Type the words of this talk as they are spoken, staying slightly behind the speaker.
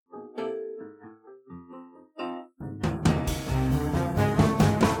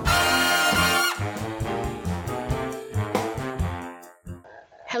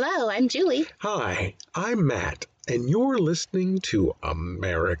I'm Julie. Hi, I'm Matt, and you're listening to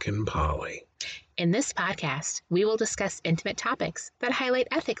American Polly. In this podcast, we will discuss intimate topics that highlight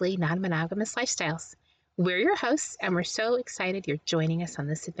ethically non-monogamous lifestyles. We're your hosts, and we're so excited you're joining us on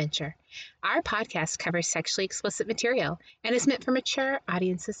this adventure. Our podcast covers sexually explicit material and is meant for mature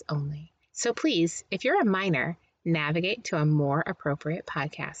audiences only. So please, if you're a minor, navigate to a more appropriate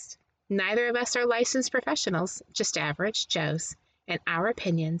podcast. Neither of us are licensed professionals, just average Joes, and our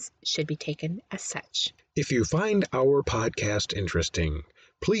opinions should be taken as such. If you find our podcast interesting,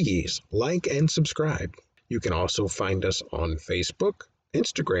 please like and subscribe. You can also find us on Facebook,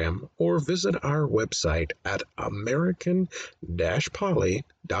 Instagram, or visit our website at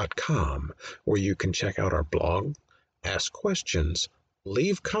american-polly.com, where you can check out our blog, ask questions,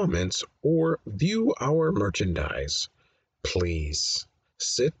 leave comments, or view our merchandise. Please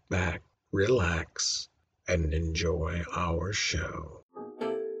sit back, relax, and enjoy our show.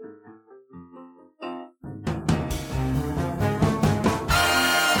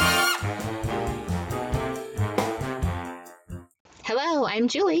 Hello, I'm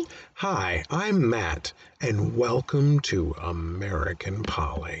Julie. Hi, I'm Matt, and welcome to American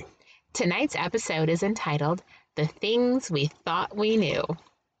Polly. Tonight's episode is entitled The Things We Thought We Knew,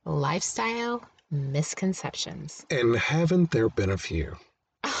 Lifestyle Misconceptions. And haven't there been a few?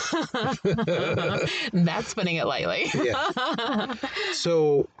 That's putting it lightly. Yeah.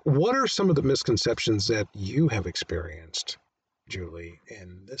 So, what are some of the misconceptions that you have experienced, Julie,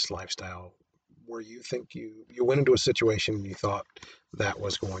 in this lifestyle where you think you went into a situation and you thought that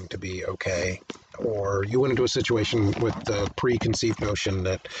was going to be okay, or you went into a situation with the preconceived notion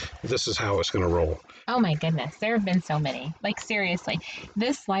that this is how it's going to roll? Oh my goodness, there have been so many. Like seriously,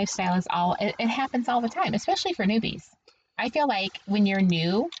 this lifestyle is it happens all the time, especially for newbies. I feel like when you're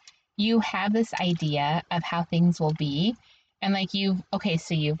new, you have this idea of how things will be. And like you've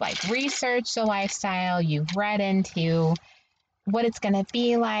like researched the lifestyle, you've read into what it's going to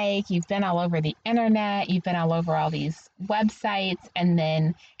be like. You've been all over the internet, you've been all over all these websites, and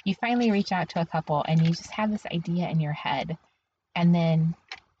then you finally reach out to a couple and you just have this idea in your head. And then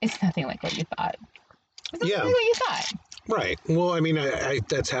it's nothing like what you thought. It's nothing like what you thought. Right. Well, I mean, I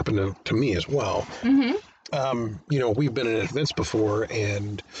that's happened to me as well. Mm-hmm. We've been at events before,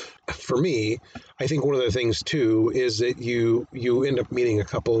 and for me, I think one of the things too is that you end up meeting a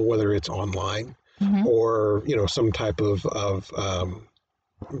couple, whether it's online or some type of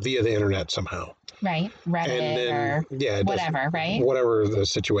via the internet somehow. Right, Reddit and then, or whatever, right? Whatever the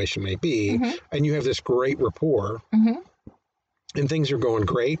situation may be, and you have this great rapport. And things are going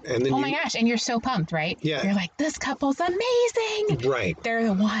great, and then my gosh, and you're so pumped, right? Yeah, you're like, this couple's amazing, right? They're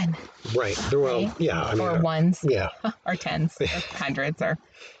the one, right? Well, right? Yeah, I mean, or ones, yeah, or tens, or hundreds, or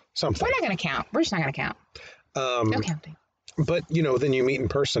something. We're not going to count. We're just not going to count. No counting. But then you meet in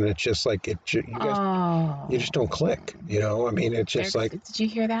person. It's just like you just don't click. I mean, it's just like. Did you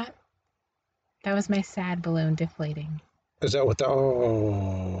hear that? That was my sad balloon deflating. Is that what the?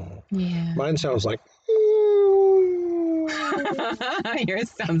 Oh. Yeah. Mine sounds like.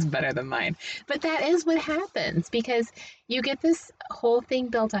 Yours sounds better than mine. But that is what happens because you get this whole thing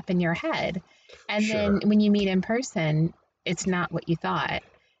built up in your head. And then when you meet in person, it's not what you thought.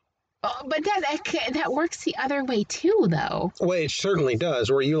 Oh, but that works the other way too, though. Well, it certainly does.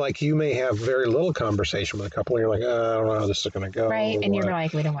 Where you may have very little conversation with a couple, and you're like, I don't know how this is going to go. Right, and you're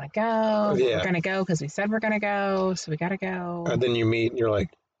like, we don't want to go. Yeah. We're going to go because we said we're going to go, so we got to go. And then you meet, and you're like,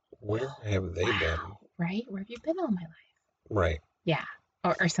 where have they been? Right, where have you been all my life? Right. Yeah,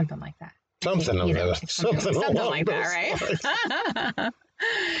 or something like that. Something like that, right?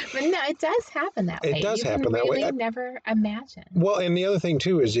 But no, it does happen that way. It does happen that way. You never imagine. Well, and the other thing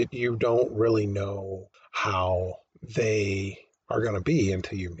too is that you don't really know how they are going to be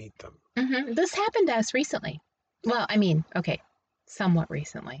until you meet them. Mm-hmm. This happened to us recently. Well, I mean, okay, somewhat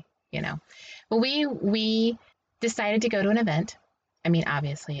recently. Well, we decided to go to an event. I mean,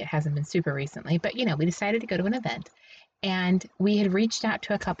 obviously, it hasn't been super recently, but we decided to go to an event, and we had reached out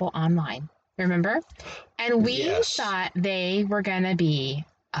to a couple online. Remember? And we thought they were going to be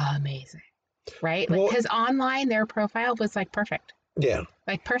amazing, right? Because online, their profile was like perfect. Yeah.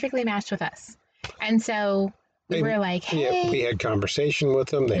 Like perfectly matched with us. And so we were like, hey. Yeah, we had conversation with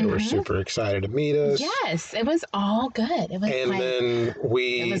them. They were super excited to meet us. Yes, it was all good. It was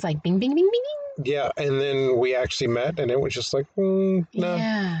it was like bing, bing, bing, bing. Yeah, and then we actually met, and it was just like, no,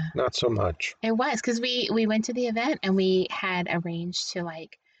 not so much. It was, because we went to the event, and we had arranged to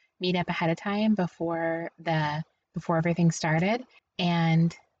meet up ahead of time before everything started.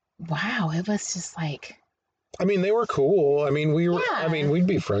 And wow, it was just like I mean, they were cool. I mean, Yeah. we'd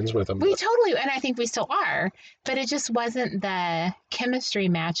be friends with them. We totally, and I think we still are, but it just wasn't the chemistry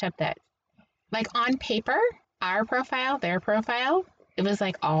matchup that, like on paper, our profile, their profile, it was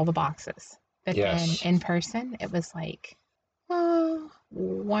like all the boxes. But then Yes. in person, it was like,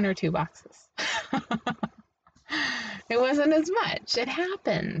 one or two boxes. It wasn't as much. It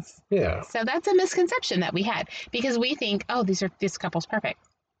happens. Yeah. So that's a misconception that we had because we think, oh, this couple's perfect.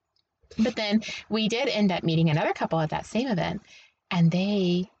 But then we did end up meeting another couple at that same event, and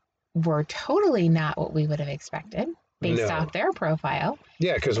they were totally not what we would have expected based No. off their profile.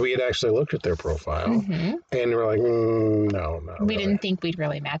 Yeah, because we had actually looked at their profile Hmm. and we're like, no, not We really. didn't think we'd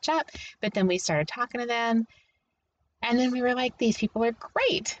really match up, but then we started talking to them, and then we were like, these people are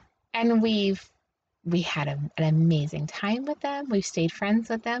great, and we had an amazing time with them. We've stayed friends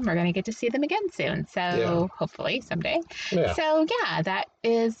with them. We're going to get to see them again soon. So Yeah. hopefully someday. Yeah. So yeah,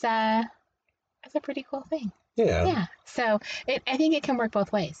 that's a pretty cool thing. Yeah. Yeah. So I think it can work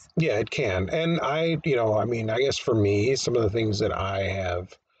both ways. Yeah, it can. And I mean, I guess for me, some of the things that I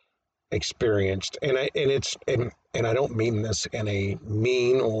have experienced, and I don't mean this in a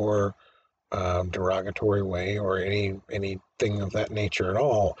mean or derogatory way or anything of that nature at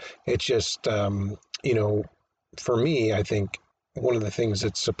all. It's just, for me, I think one of the things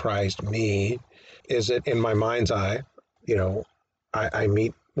that surprised me is that in my mind's eye, you know, I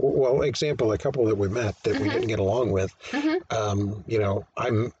meet, well, example, a couple that we met that we Hmm. didn't get along with, Hmm.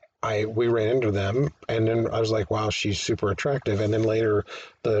 we ran into them and then I was like, wow, she's super attractive. And then later,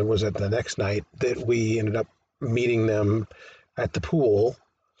 was it the next night that we ended up meeting them at the pool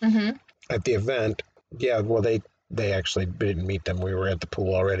Hmm. at the event. Yeah, well, they actually didn't meet them. We were at the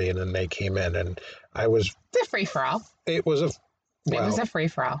pool already, and then they came in, and I was. It's a free for all. It was a It was well. a free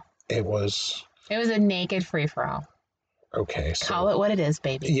for all. It was It was a naked free for all. okay. Call So it what it is,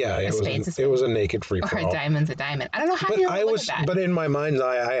 baby. yeah, A spade's a spade. it was a naked free Or for a all. diamond's a diamond. I don't know how But you ever look at that. but in my mind's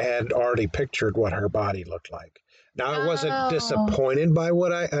eye, I had already pictured what her body looked like. Now I wasn't Oh. disappointed by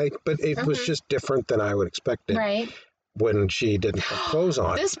what but it was Hmm. just different than I would expect it Right. when she didn't have clothes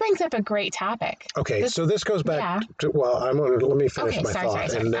on. This brings up a great topic. Okay, so this goes back Yeah. to, well, let me finish Okay. my Sorry.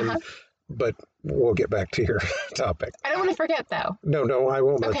 thought, and then, but we'll get back to your topic. I don't want to forget though. No, I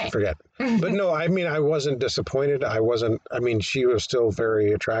won't let you Okay. forget. But no, I mean, I wasn't disappointed. I mean, she was still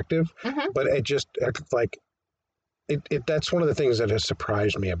very attractive, Hmm. but it just, like, that's one of the things that has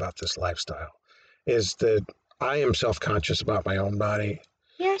surprised me about this lifestyle is that I am self-conscious about my own body.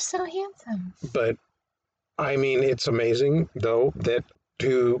 You're so handsome. But I mean, it's amazing, though, that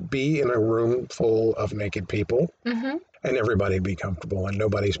to be in a room full of naked people Hmm. and everybody be comfortable and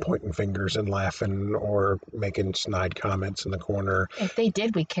nobody's pointing fingers and laughing or making snide comments in the corner. If they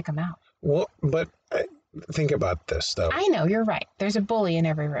did, we'd kick them out. Well, but think about this, though. I know, you're right. There's a bully in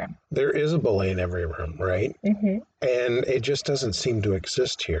every room. There is a bully in every room, right? Mm-hmm. And it just doesn't seem to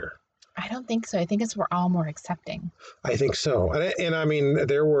exist here. I don't think so. I think we're all more accepting. I think so. And I mean,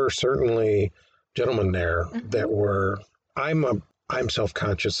 there were certainly gentlemen there that Hmm. were, I'm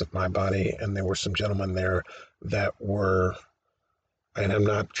self-conscious of my body, and there were some gentlemen there that were, and I'm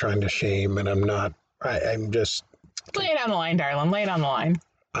not trying to shame, and I'm just, Lay it on the line, darling. Lay it on the line.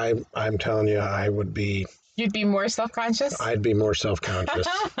 I'm telling you, You'd be more self-conscious? I'd be more self-conscious.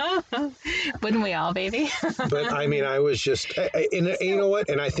 Wouldn't we all, baby? But I mean, I was just, and you know what?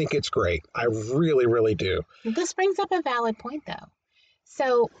 And I think it's great. I really, really do. This brings up a valid point, though.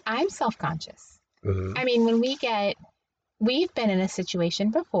 So I'm self-conscious. Mhm. I mean, we've been in a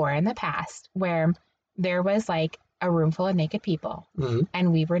situation before in the past where there was like a room full of naked people, Mhm.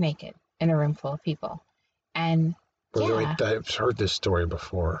 and we were naked in a room full of people. And yeah. I've heard this story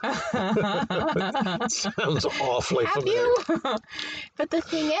before. Sounds awfully Have familiar. you? But the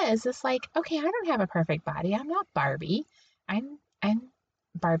thing is, it's like, okay, I don't have a perfect body. I'm not Barbie. I'm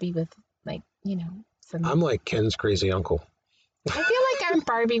Barbie with like, some. I'm like Ken's crazy uncle. I feel like I'm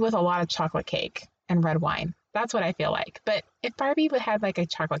Barbie with a lot of chocolate cake and red wine. That's what I feel like. But if Barbie would had like a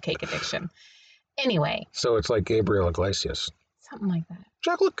chocolate cake addiction, anyway, So it's like Gabriel Iglesias. something like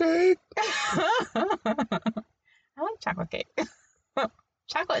Chocolate cake. that. I like chocolate cake.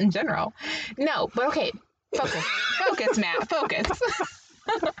 Chocolate in general. No, but okay. Focus, Matt. Focus.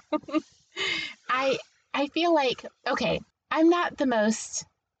 I feel like, okay, I'm not the most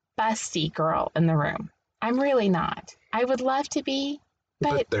busty girl in the room. I'm really not. I would love to be,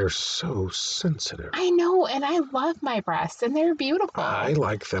 but they're so sensitive. I know, and I love my breasts, and they're beautiful. I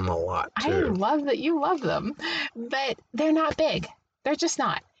like them a lot I too. love that you love them, but they're not big. They're just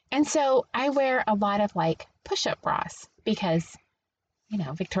not. And so I wear a lot of like push-up bras because,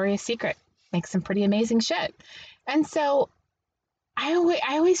 Victoria's Secret makes some pretty amazing shit. And so I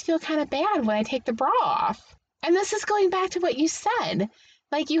always feel kind of bad when I take the bra off And this is going back to what you said.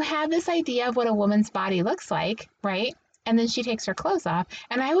 Like, you have this idea of what a woman's body looks like, right? And then she takes her clothes off.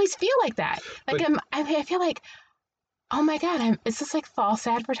 And I always feel like that. Like, But I feel like, oh my God, it's just like false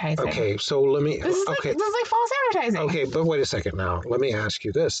advertising. okay, so let me. This is Okay, like false advertising. okay, but wait a second now. Let me ask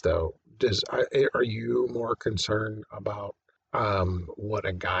you this though: are you more concerned about what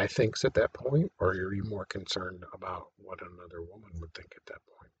a guy thinks at that point, or are you more concerned about what another woman would think at that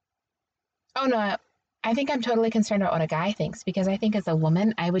point? Oh no, I think I'm totally concerned about what a guy thinks because I think as a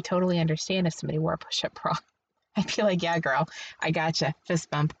woman, I would totally understand if somebody wore a push-up bra. I'd be like, yeah, girl, I gotcha. Fist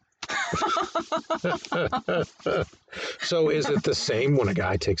bump. So is it the same when a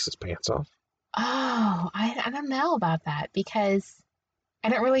guy takes his pants off? Oh, I don't know about that because I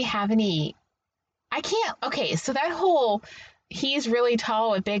don't really have any. I can't. Okay, so that whole he's really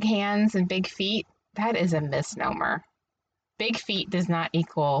tall with big hands and big feet, that is a misnomer. Big feet does not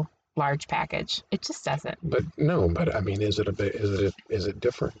equal large package. It just doesn't. But no, but I mean, is it a bit? Is it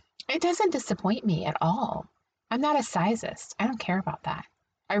different? It doesn't disappoint me at all. I'm not a sizist. I don't care about that.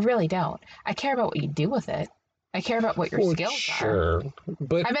 I really don't. I care about what you do with it. I care about what your Well, skills are. sure,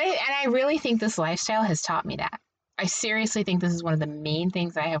 but I mean, and I really think this lifestyle has taught me that. I seriously think this is one of the main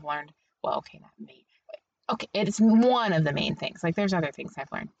things I have learned. Well, okay, not me. Okay, it's one of the main things. Like, there's other things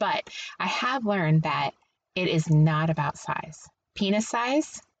I've learned, but I have learned that it is not about size. Penis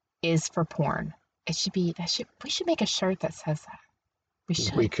size is for porn. It should be, we should make a shirt that says that. We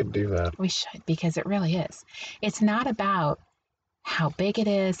should. we could do that. We should, because it really is. It's not about how big it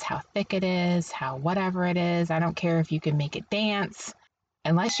is, how thick it is, how whatever it is. I don't care if you can make it dance,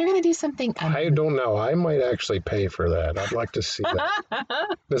 unless you're going to do something. I don't know. I might actually pay for that. I'd like to see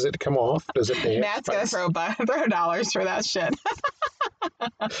that. Does it come off? Does it dance? Matt's going to throw dollars for that shit.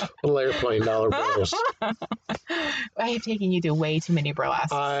 Little airplane dollar bills. I have taken you to way too many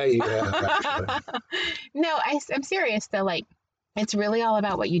burlesques. Yeah, actually. No, I'm serious though. Like, it's really all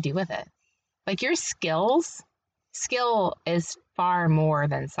about what you do with it. Like, your skill is far more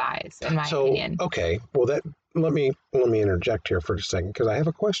than size, in my opinion. Okay, well let me interject here for a second because I have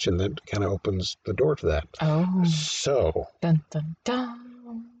a question that kind of opens the door to that. Oh. So, Dun, dun,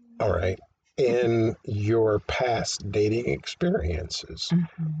 dun. all right, in your past dating experiences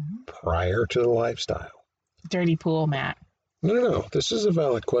prior to the lifestyle. Dirty pool, Matt. No. This is a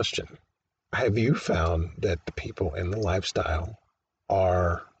valid question. Have you found that the people in the lifestyle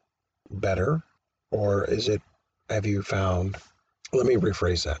are better, or have you found, let me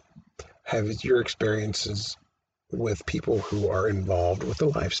rephrase that. Have your experiences with people who are involved with the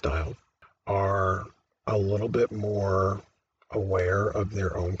lifestyle are a little bit more aware of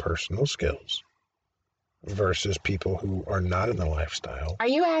their own personal skills versus people who are not in the lifestyle? Are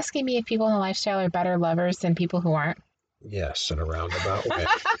you asking me if people in the lifestyle are better lovers than people who aren't? Yes, in a roundabout way.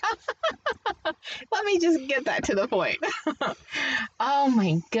 Let me just get that to the point. Oh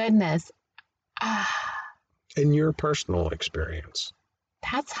my goodness. In your personal experience.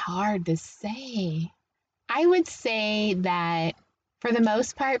 That's hard to say. I would say that for the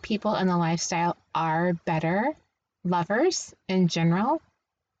most part, people in the lifestyle are better lovers in general,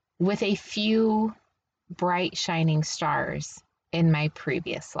 with a few bright shining stars in my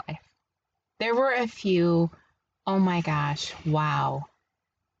previous life. There were a few, oh my gosh, wow.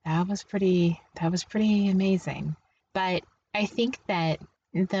 That was pretty amazing. But I think that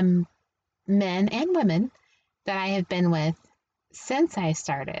the men and women that I have been with since I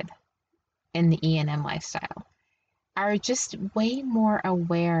started in the E&M lifestyle are just way more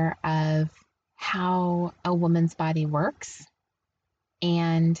aware of how a woman's body works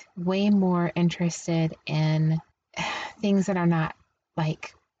and way more interested in things that are not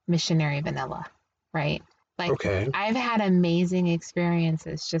like missionary vanilla, right? Like, okay. I've had amazing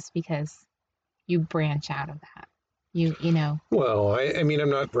experiences just because you branch out of that. You know. Well, I mean, I'm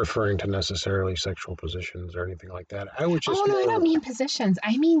not referring to necessarily sexual positions or anything like that. I would just. Oh, no, I don't mean positions.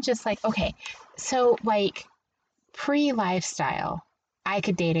 I mean just like, okay, so like pre-lifestyle, I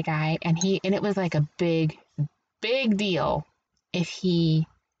could date a guy and it was like a big deal if he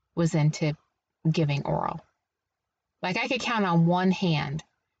was into giving oral. Like, I could count on one hand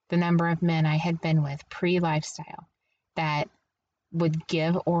the number of men I had been with pre-lifestyle that would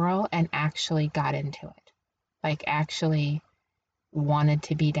give oral and actually got into it. Like, actually wanted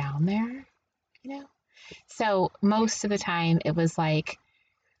to be down there, you know? So most of the time it was like...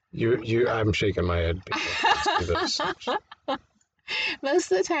 I'm shaking my head because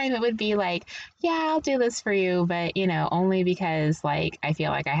most of the time it would be like, yeah, I'll do this for you, but, only because, like, I feel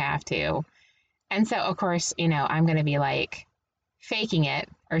like I have to. And so, of course, I'm going to be, like, faking it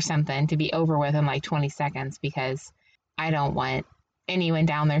or something to be over with in, like, 20 seconds because I don't want anyone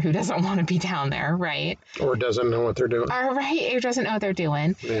down there who doesn't want to be down there, right? Or doesn't know what they're doing. Or right, or doesn't know what they're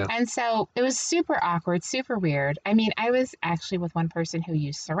doing. Yeah. And so it was super awkward, super weird. I mean, I was actually with one person who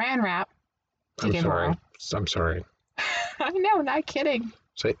used saran wrap to I'm give sorry. oral. I'm sorry. I know, not kidding.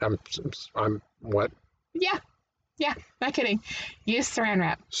 Say, I'm what? Yeah, not kidding. Used saran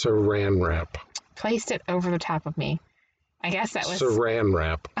wrap. Saran wrap. Placed it over the top of me. I guess that was Saran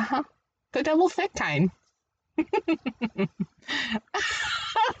wrap. the double thick kind.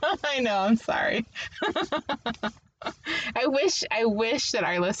 I know, I'm sorry. I wish that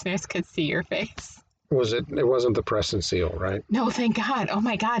our listeners could see your face. It wasn't the press and seal, right? No, thank God. Oh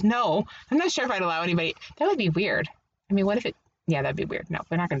my God, no. I'm not sure if I'd allow anybody. That would be weird. I mean, what if it, yeah, that'd be weird. No,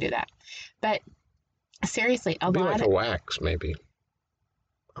 we're not going to do that. But seriously, It'd be like a wax, maybe.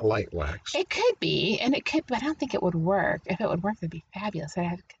 A light wax. It could be, and it could, but I don't think it would work. If it would work, that'd be fabulous. I'd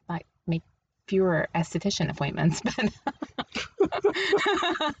have to like make fewer esthetician appointments, but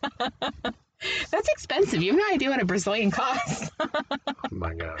that's expensive. You have no idea what a Brazilian costs. Oh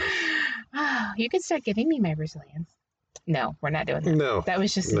my gosh. Oh, you could start giving me my Brazilians. No, we're not doing that. No. That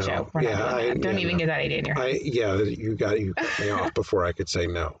was just a joke. We're not doing that. Don't even get that idea in your head. You cut me off before I could say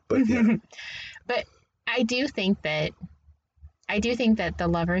no. But yeah. But I do think that the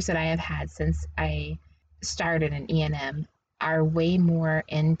lovers that I have had since I started in E&M are way more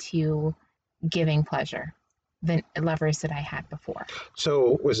into giving pleasure than lovers that I had before.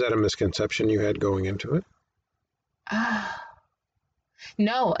 So was that a misconception you had going into it?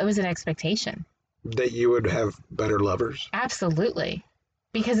 No, it was an expectation. That you would have better lovers? Absolutely.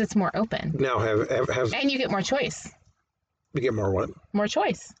 Because it's more open. Now have and you get more choice. You get more what? More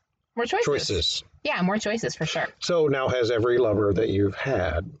choice. More choices. Choices. Yeah, more choices for sure. So now has every lover that you've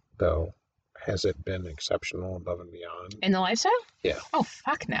had, though, has it been exceptional above and beyond? In the lifestyle? Yeah. Oh,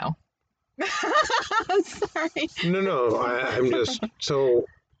 fuck no. I'm sorry. No, I'm just, so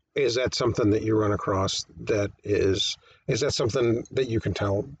is that something that you run across that is that something that you can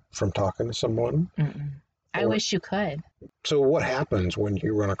tell from talking to someone? I wish you could. So what happens when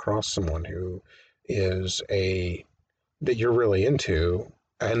you run across someone who is that you're really into,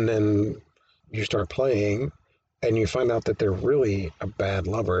 and then you start playing and you find out that they're really a bad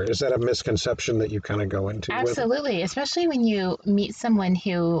lover? Is that a misconception that you kind of go into? Absolutely, especially when you meet someone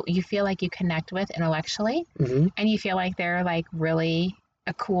who you feel like you connect with intellectually, and you feel like they're like really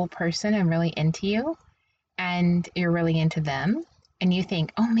a cool person and really into you, and you're really into them, and you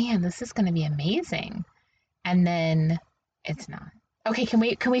think, oh man, this is going to be amazing, and then it's not. Okay, can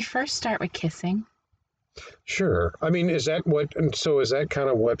we first start with kissing? Sure. I mean, is that kind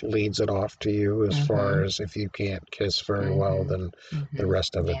of what leads it off to you as far as if you can't kiss very well, then the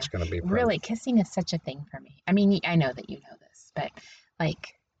rest of it's going to be really, kissing is such a thing for me. I mean, I know that you know this, but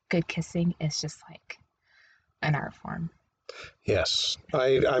like good kissing is just like an art form. Yes.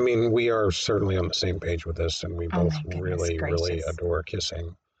 I mean, we are certainly on the same page with this, and we both really adore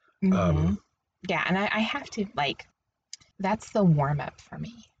kissing. Yeah, and I have to, like, that's the warm-up for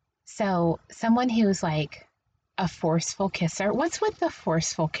me. So someone who's like a forceful kisser. What's with the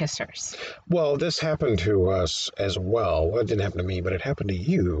forceful kissers? Well, this happened to us as well. Well, it didn't happen to me, but it happened to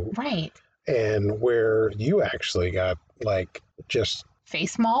you. Right. And where you actually got like just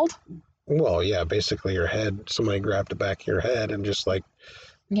face mauled? Well, yeah, basically somebody grabbed the back of your head and just like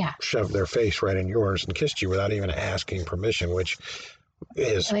shoved their face right in yours and kissed you without even asking permission, which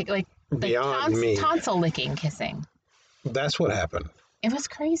is like beyond me. Tonsil licking kissing. That's what happened. It was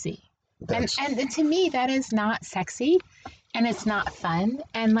crazy. And to me, that is not sexy, and it's not fun.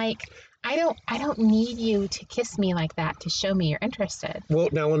 And like, I don't need you to kiss me like that to show me you're interested. Well,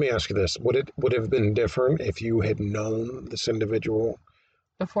 now let me ask you this: would it have been different if you had known this individual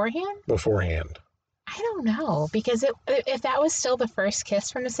beforehand? I don't know, because if that was still the first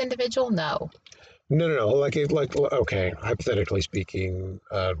kiss from this individual, no. No. Like okay, hypothetically speaking,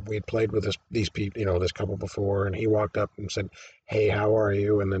 we had played with these people, this couple before, and he walked up and said, "Hey, how are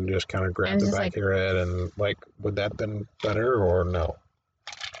you?" And then just kind of grabbed the back of your head, and like, would that have been better or no?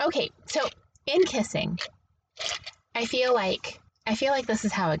 Okay, so in kissing, I feel like this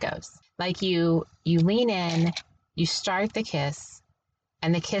is how it goes. Like you lean in, you start the kiss,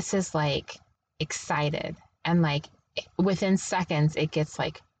 and the kiss is like excited, and like within seconds it gets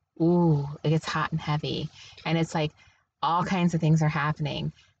like, ooh, it gets hot and heavy, and it's like all kinds of things are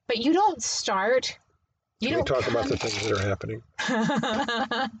happening. But you don't start. Can we talk about the things that are happening?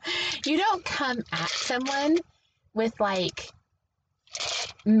 You don't come at someone with like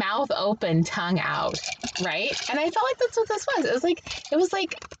mouth open, tongue out, right? And I felt like that's what this was. It was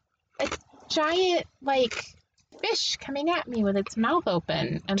like a giant like fish coming at me with its mouth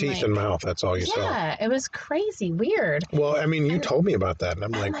open. And Teeth like, and mouth, that's all you saw. yeah, it was crazy, weird. Well, I mean, you And told me about that, and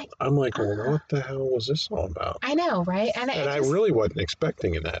I'm like, well, uh, what the hell was this all about? I know, right? And And it I just, really wasn't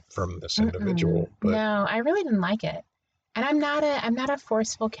expecting that from this individual, but no, I really didn't like it. And I'm not a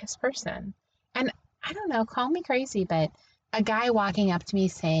forceful kiss person. And I don't know, call me crazy, but a guy walking up to me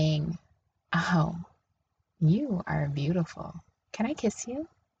saying, "Oh, you are beautiful. Can I kiss you?"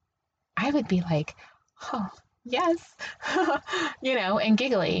 I would be like, "Oh, yes." And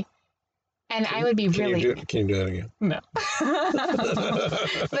giggly. And I would be really can you do that again? no.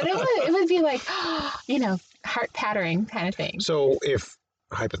 But it would be like, heart pattering kind of thing. So, if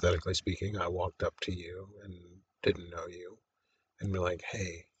hypothetically speaking, I walked up to you and didn't know you, and be like,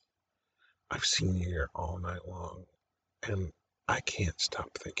 "Hey, I've seen you here all night long, and I can't stop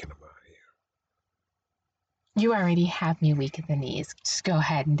thinking about You already have me weak at the knees. Just go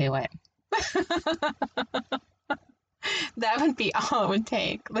ahead and do it. That would be all it would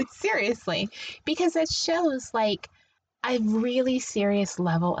take. Like, seriously. Because it shows, like, a really serious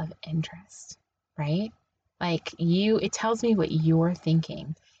level of interest, right? Like, it tells me what you're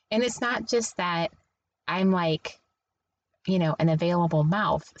thinking. And it's not just that I'm like, an available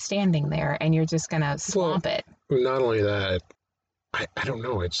mouth standing there and you're just going to swamp it. you." Not only that, I don't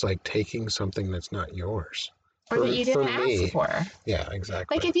know. It's like taking something that's not yours. Or that you didn't me, ask for. yeah,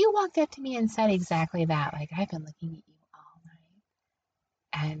 exactly. Like, if you walked up to me and said exactly that, like, I've been looking at you all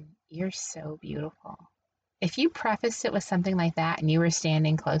night and you're so beautiful. If you prefaced it with something like that and you were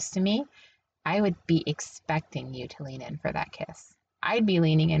standing close to me, I would be expecting you to lean in for that kiss. I'd be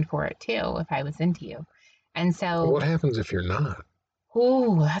leaning in for it too if I was into you. And so, What happens if you're not?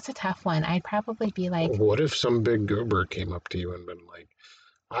 ooh, that's a tough one. I'd probably be like, What if some big goober came up to you and been like,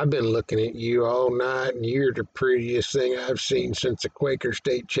 "I've been looking at you all night, and you're the prettiest thing I've seen since the Quaker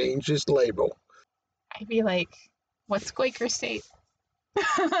State changed its label." I'd be like, what's Quaker State?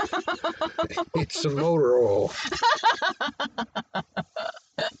 It's some motor oil.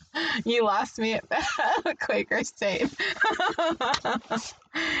 You lost me at Quaker State.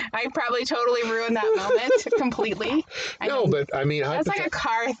 I probably totally ruined that moment completely. But I mean, That's like a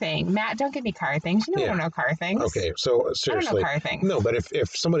car thing. Matt, don't give me car things. I don't know car things. Okay, so seriously, I don't know car things. no. But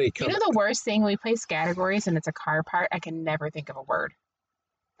if somebody You know the worst thing? We place categories and it's a car part. I can never think of a word.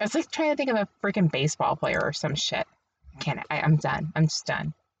 It's like trying to think of a freaking baseball player or some shit. I'm done. I'm just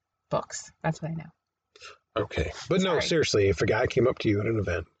done. Books. That's what I know. Okay, but Sorry. no, seriously, if a guy came up to you at an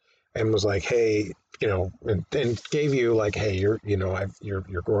event and was like, "Hey," and gave you like, "Hey, you're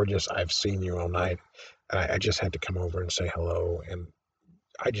gorgeous. I've seen you all night, and I just had to come over and say hello, and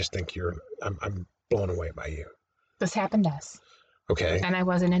I just think I'm blown away by you." This happened to us. Okay, And I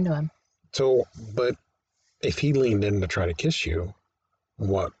wasn't into him. so but if he leaned in to try to kiss you,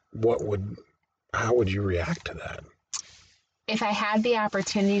 how would you react to that? If I had the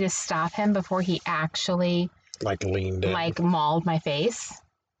opportunity to stop him before he actually Like leaned in, like mauled my face,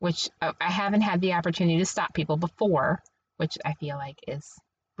 which I haven't had the opportunity to stop people before, which I feel like is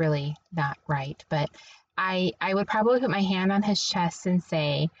really not right. But I would probably put my hand on his chest and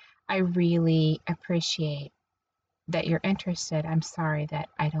say, I really appreciate that you're interested. I'm sorry that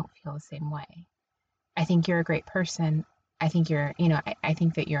I don't feel the same way. I think you're a great person. I think I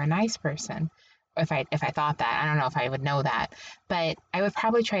think that you're a nice person. If I thought that, I don't know if I would know that, but I would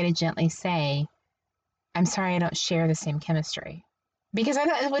probably try to gently say, I'm sorry I don't share the same chemistry. Because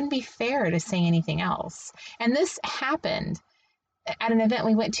it wouldn't be fair to say anything else. And this happened at an event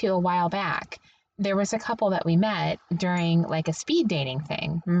we went to a while back. There was a couple that we met during like a speed dating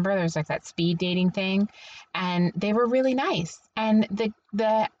thing. Remember, there's like that speed dating thing, and they were really nice. And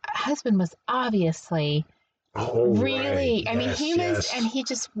the husband was obviously really, right. I mean, he was, Yes. and he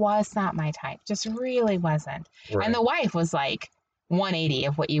just was not my type. Just really wasn't. Right. And the wife was like 180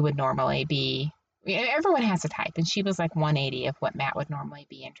 of what you would normally be. Everyone has a type, and she was like 180 of what Matt would normally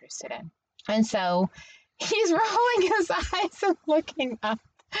be interested in. And so he's rolling his eyes and looking up.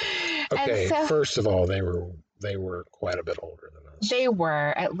 Okay, And so, first of all, they were quite a bit older than us. they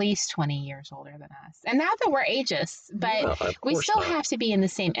were at least 20 years older than us. And not that we're ageist, but No, we still not. have to be in the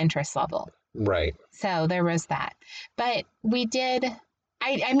same interest level. Right. So there was that. But we did,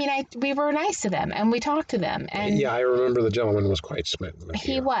 we were nice to them and we talked to them. And yeah, I remember the gentleman was quite smitten with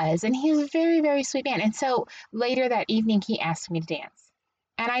he you. was, and he was a very, very sweet man. And so later that evening, he asked me to dance.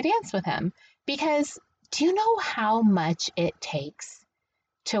 And I danced with him because do you know how much it takes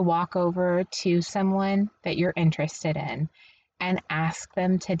to walk over to someone that you're interested in and ask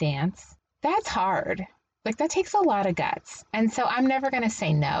them to dance? That's hard. Like, that takes a lot of guts. And so I'm never going to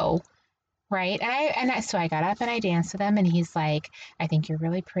say no. Right. So I got up and I danced with him, and he's like, I think you're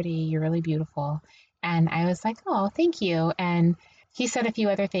really pretty. You're really beautiful. And I was like, oh, thank you. And he said a few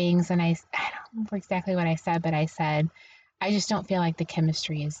other things. And I don't remember exactly what I said, but I said, I just don't feel like the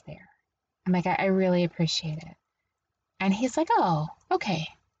chemistry is there. I'm like, I really appreciate it. And he's like, oh, okay.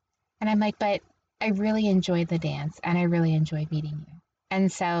 And I'm like, but I really enjoyed the dance and I really enjoyed meeting you.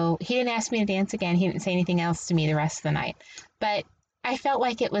 And so he didn't ask me to dance again. He didn't say anything else to me the rest of the night. But I felt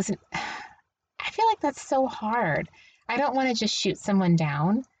like it was, I feel like that's so hard. I don't want to just shoot someone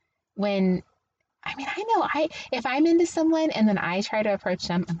down when, I mean, I know if I'm into someone and then I try to approach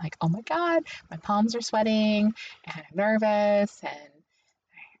them, I'm like, oh my God, my palms are sweating and I'm nervous and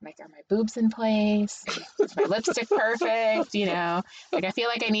like, are my boobs in place? Is my lipstick perfect? Like I feel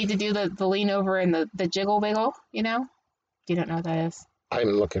like I need to do the lean over and the jiggle wiggle, You don't know what that is? I'm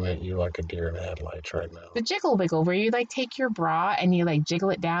looking at you like a deer in the headlights right now. The jiggle wiggle, where you like take your bra and you like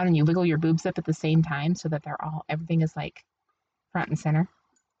jiggle it down and you wiggle your boobs up at the same time so that everything is like front and center.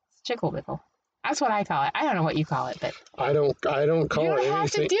 It's jiggle wiggle. That's what I call it. I don't know what you call it, but I don't call it anything. You don't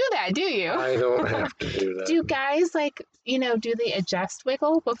have to do that, do you? I don't have to do that. Do guys do they adjust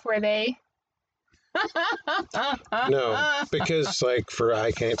wiggle before they? No, because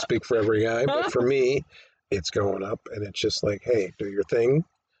I can't speak for every guy, but for me, it's going up and it's just like, hey, do your thing,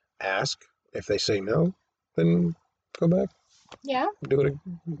 ask. If they say no, then go back. Yeah. Do it.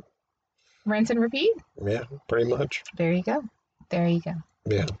 Rinse and repeat? Yeah, pretty much. There you go.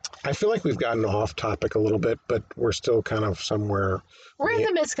 Yeah. I feel like we've gotten off topic a little bit, but we're still kind of somewhere. We're in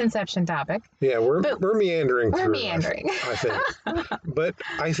the misconception topic. Yeah, we're meandering through. We're meandering. I think. But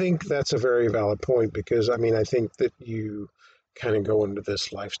I think that's a very valid point because, I think that you kind of go into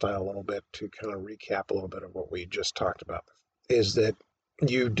this lifestyle a little bit to kind of recap a little bit of what we just talked about, is that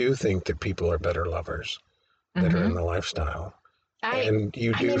you do think that people are better lovers that are in the lifestyle. And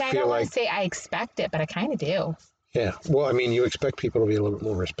you do I don't want to say I expect it, but I kind of do. Yeah. Well, you expect people to be a little bit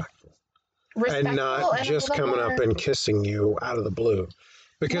more respectful and not just coming up and kissing you out of the blue.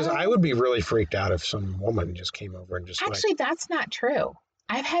 Because I would be really freaked out if some woman just came over and just Actually, that's not true.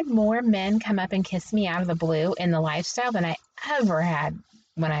 I've had more men come up and kiss me out of the blue in the lifestyle than I ever had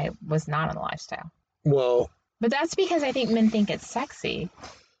when I was not in the lifestyle. Well, but that's because I think men think it's sexy.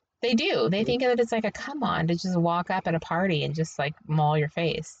 They do. They think that it's like a come on to just walk up at a party and just like maul your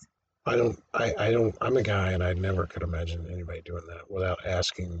face. I'm a guy and I never could imagine anybody doing that without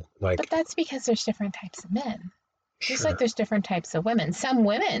asking. But that's because there's different types of men. Sure. Just like there's different types of women. Some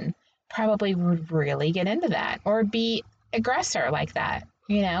women probably would really get into that or be aggressor like that,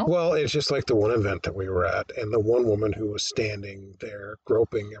 Well, it's just like the one event that we were at and the one woman who was standing there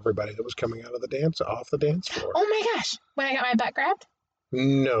groping everybody that was coming out of off the dance floor. Oh my gosh. When I got my butt grabbed?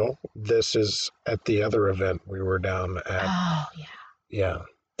 No, this is at the other event we were down at. Oh, yeah. Yeah.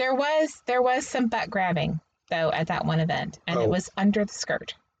 There was some butt grabbing though at that one event, and it was under the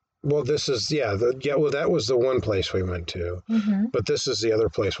skirt. Well, this is that was the one place we went to, but this is the other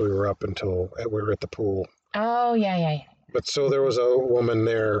place we were up until we were at the pool. Oh yeah. But so there was a woman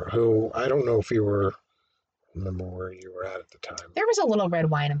there who I don't know if you remember where you were at the time. There was a little red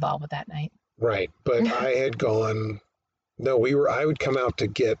wine involved with that night. Right, but I had gone. No, I would come out to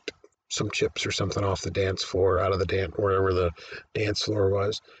get some chips or something off the dance floor, out of the wherever the dance floor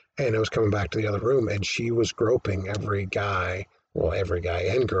was. And I was coming back to the other room and she was groping every guy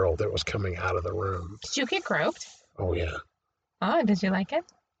and girl that was coming out of the room. Did you get groped? Oh, yeah. Oh, did you like it?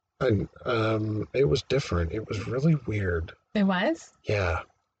 And it was different. It was really weird. It was? Yeah.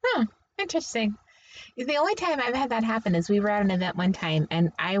 Huh. Interesting. The only time I've had that happen is we were at an event one time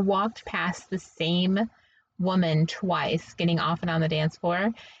and I walked past the same woman twice getting off and on the dance floor,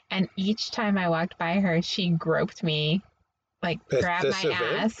 and each time I walked by her she groped me, like grabbed my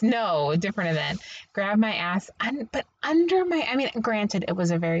ass. No, different event. Grabbed my ass but under my granted it was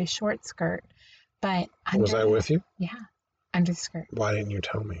a very short skirt, but was I with you? Yeah, under the skirt. Why didn't you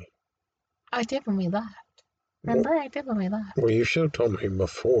tell me? I did when we left. Remember? I did when we left. Well, you should have told me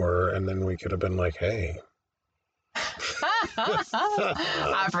before and then we could have been like, hey.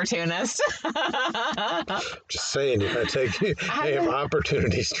 Opportunist. Just saying, you gotta take hey, if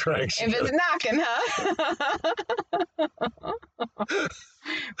opportunity strikes. If it's knocking, huh?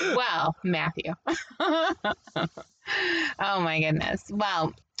 Well, Matthew. Oh my goodness.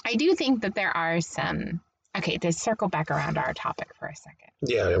 Well, I do think that there are some. Okay, to circle back around our topic for a second.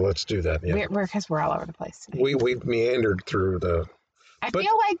 Yeah, let's do that. Yeah. Because we're all over the place today. We've meandered through the. I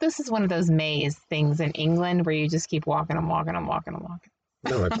feel like this is one of those maze things in England where you just keep walking and walking and walking and walking.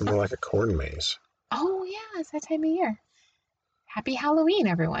 No, it's more like a corn maze. Oh, yeah. It's that time of year. Happy Halloween,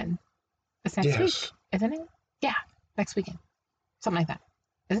 everyone. It's next week, isn't it? Yeah, next weekend. Something like that.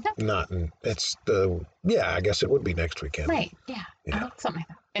 Isn't it? I guess it would be next weekend. Right, yeah. Something like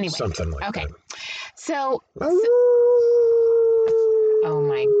that. Anyway. Something like that. Okay. So, oh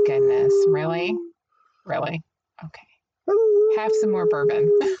my goodness. Really? Really? Okay. Have some more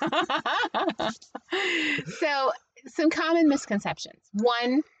bourbon. So, some common misconceptions.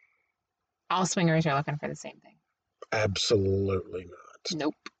 One, all swingers are looking for the same thing. Absolutely not.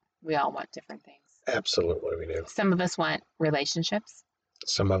 Nope. We all want different things. Absolutely we do. Some of us want relationships.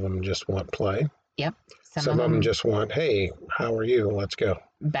 Some of them just want play. Yep. Some of them just want, hey, how are you? Let's go.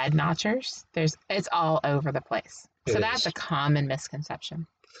 Bed notchers. It's all over the place. So that's is. a common misconception.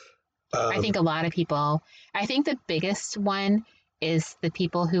 I think a lot of people, I think the biggest one is the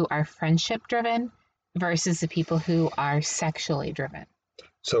people who are friendship driven versus the people who are sexually driven.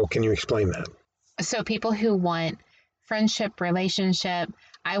 So can you explain that? So people who want friendship, relationship,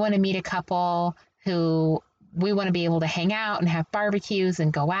 I want to meet a couple who we want to be able to hang out and have barbecues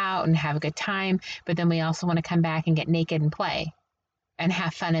and go out and have a good time, but then we also want to come back and get naked and play and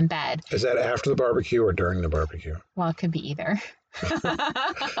have fun in bed. Is that after the barbecue or during the barbecue? Well, it could be either.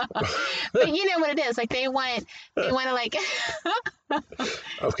 But you know what it is, like they want to like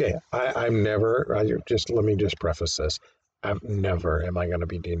Okay, I'm never, let me just preface this. Never am I going to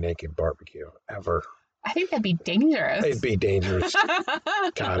be naked barbecue, ever. I think that'd be dangerous. It'd be dangerous.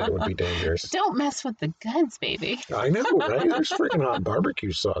 God, it would be dangerous. Don't mess with the goods, baby. I know, right? There's freaking hot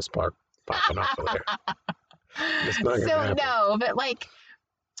barbecue sauce popping up there. It's not going to happen. No, but like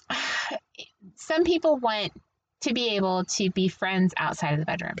some people want to be able to be friends outside of the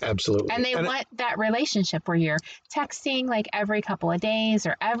bedroom. Absolutely. And they want that relationship where you're texting like every couple of days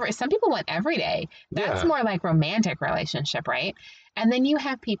or some people want every day. That's more like romantic relationship, right? And then you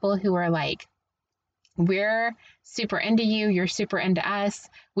have people who are like, we're super into you, you're super into us,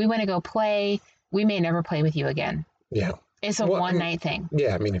 we want to go play, we may never play with you again. Yeah. It's a one night thing.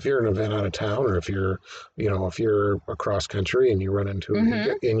 Yeah, I mean, if you're an event out of town, or if you're across country and you run into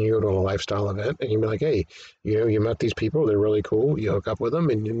and you go to a lifestyle event and you be like, hey, you met these people, they're really cool. You hook up with them,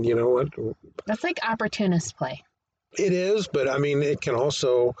 and you know what? That's like opportunist play. It is, but I mean, it can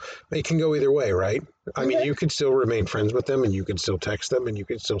go either way, right? I mean, you could still remain friends with them, and you could still text them, and you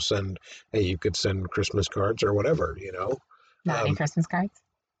could still send Christmas cards or whatever, Naughty Christmas cards.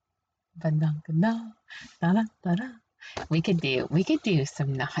 We could do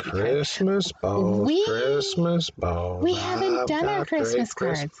some naughty Christmas balls. Christmas balls. We haven't done our Christmas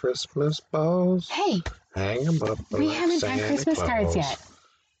cards. Christmas balls. Hey, hang them up. We haven't done Christmas cards yet.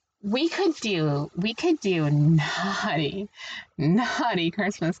 We could do naughty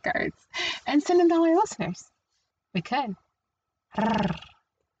Christmas cards and send them to our listeners. We could.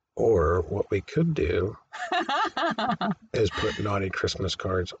 Or what we could do is put naughty Christmas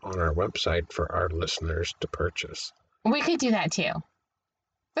cards on our website for our listeners to purchase. We could do that too.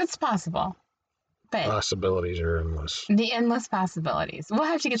 That's possible. But possibilities are endless. The endless possibilities. We'll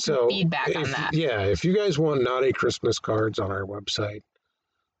have to get some feedback on that. Yeah, if you guys want naughty Christmas cards on our website,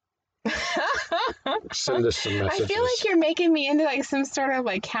 send us some messages. I feel like you're making me into like some sort of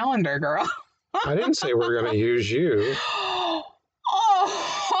like calendar girl. I didn't say we're going to use you.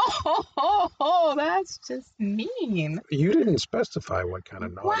 Oh, that's just mean. You didn't specify what kind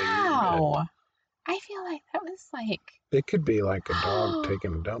of naughty you meant. I feel like that was like... It could be like a dog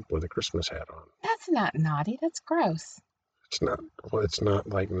taking a dump with a Christmas hat on. That's not naughty. That's gross. It's not. Well, it's not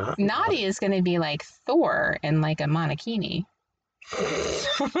like not. Naughty is going to be like Thor in like a monokini.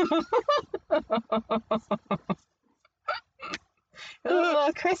 A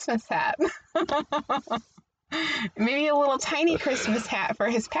little Christmas hat. Maybe a little tiny Christmas hat for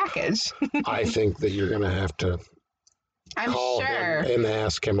his package. I think that you're going to have to call him and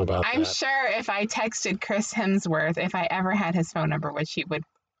ask him about that. I'm sure if I texted Chris Hemsworth, if I ever had his phone number, which he would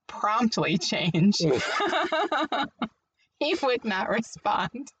promptly change, he would not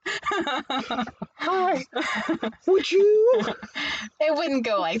respond. Hi, would you? It wouldn't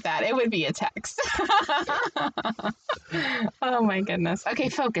go like that. It would be a text. Oh my goodness. Okay,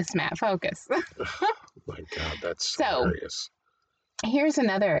 focus, Matt. Focus. My God, that's hilarious. Here's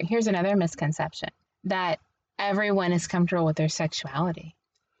another misconception that everyone is comfortable with their sexuality.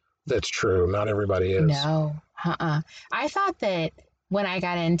 That's true. Not everybody is. No. I thought that when I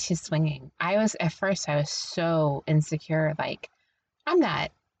got into swinging, at first I was so insecure. Like, I'm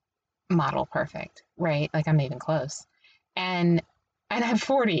not model perfect, right? Like, I'm not even close. And I'm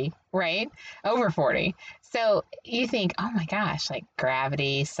 40, right? Over 40. So you think, oh my gosh, like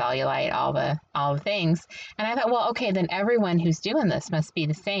gravity, cellulite, all the things. And I thought, well, okay, then everyone who's doing this must be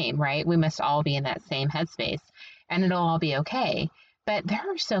the same, right? We must all be in that same headspace and it'll all be okay. But there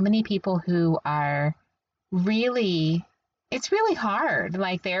are so many people who are it's really hard.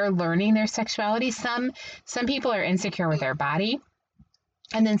 Like they're learning their sexuality. Some people are insecure with their body.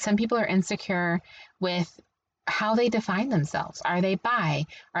 And then some people are insecure with how they define themselves. Are they bi?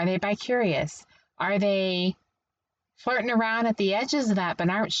 Are they bi-curious? Are they flirting around at the edges of that but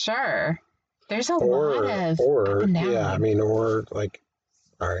aren't sure? There's a lot of up and down. Yeah, I mean, or like,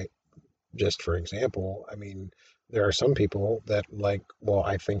 all right, just for example, I mean, there are some people that like, well,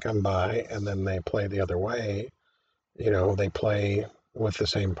 I think I'm bi, and then they play the other way. They play with the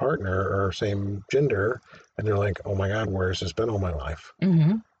same partner or same gender, and they're like, oh my God, where's this been all my life?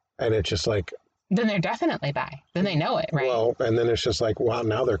 Mm-hmm. And it's just like, then they're definitely bi. Then they know it, right? well, and then it's just like, wow,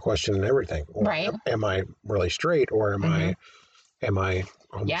 now they're questioning everything. Well, right. Am I really straight, or am I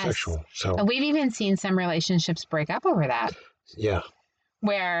homosexual? Yes. So, and we've even seen some relationships break up over that. Yeah.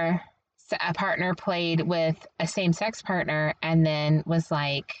 Where a partner played with a same-sex partner and then was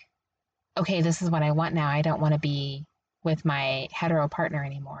like, okay, this is what I want now. I don't want to be with my hetero partner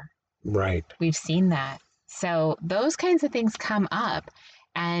anymore. Right. We've seen that. So those kinds of things come up.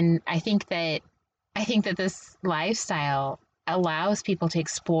 And I think that this lifestyle allows people to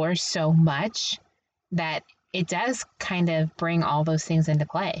explore so much that it does kind of bring all those things into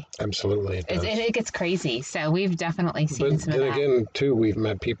play. Absolutely. It gets crazy. So we've definitely seen some of that. But then again, too, we've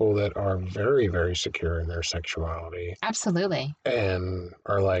met people that are very, very secure in their sexuality. Absolutely. And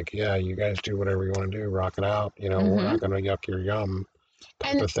are like, yeah, you guys do whatever you want to do, rock it out. We're not going to yuck your yum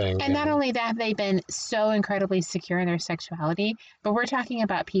type of thing. And not only that, they've been so incredibly secure in their sexuality, but we're talking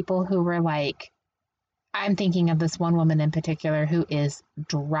about people who were like, I'm thinking of this one woman in particular who is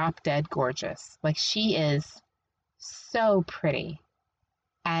drop dead gorgeous. Like, she is so pretty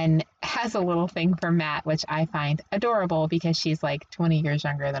and has a little thing for Matt, which I find adorable because she's like 20 years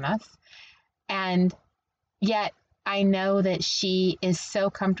younger than us. And yet I know that she is so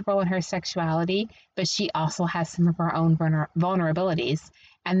comfortable in her sexuality, but she also has some of her own vulnerabilities,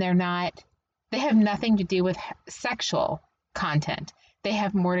 and they have nothing to do with sexual content. They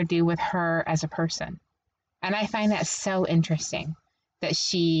have more to do with her as a person. And I find that so interesting that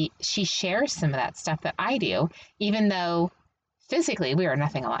she shares some of that stuff that I do, even though physically we are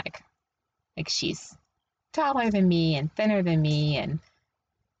nothing alike. Like, she's taller than me and thinner than me and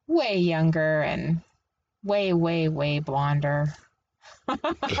way younger and way, way, way blonder than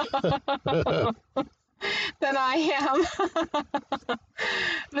I am.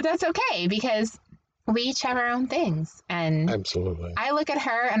 But that's okay because we each have our own things. And absolutely. I look at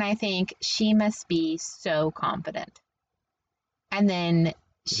her and I think she must be so confident. And then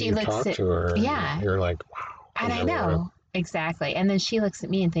she looks at her. Yeah. And you're like, wow. And I know. Exactly. And then she looks at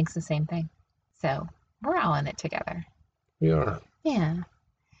me and thinks the same thing. So we're all in it together. We are. Yeah.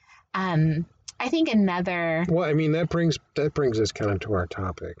 I think another. Well, I mean, that brings us kind of to our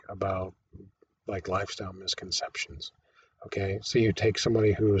topic about like lifestyle misconceptions. Okay, so you take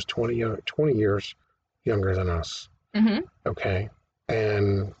somebody who is 20 years younger than us. Mm-hmm. Okay,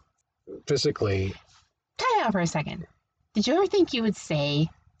 and physically. Time out for a second. Did you ever think you would say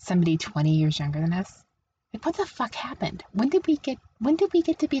somebody 20 years younger than us? Like, what the fuck happened? When did we get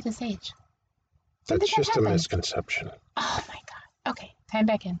to be this age? That's just a misconception. Oh my God. Okay, time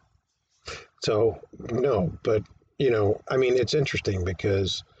back in. So, no, but, I mean, it's interesting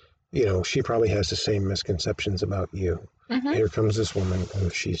because, she probably has the same misconceptions about you. Mm-hmm. Here comes this woman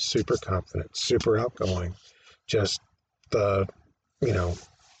who she's super confident, super outgoing, just a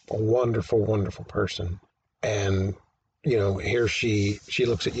wonderful, wonderful person. And, here she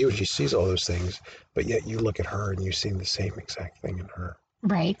looks at you and she sees all those things, but yet you look at her and you see the same exact thing in her.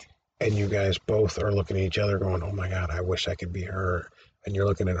 Right. And you guys both are looking at each other going, oh my God, I wish I could be her. And you're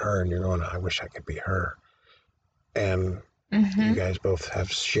looking at her and you're going, I wish I could be her. And you guys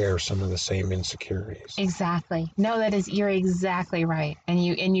both share some of the same insecurities. Exactly. No, you're exactly right. And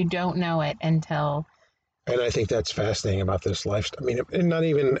you don't know it until. And I think that's fascinating about this lifestyle. I mean, not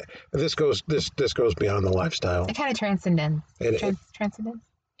even this goes beyond the lifestyle. It kind of transcends.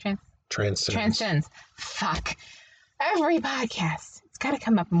 Transcends. Fuck. Every podcast, it's got to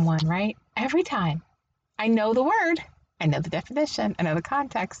come up in one, right? Every time. I know the word. I know the definition. I know the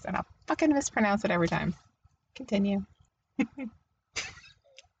context, and I'll fucking mispronounce it every time. Continue. Damn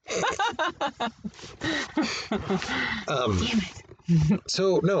it.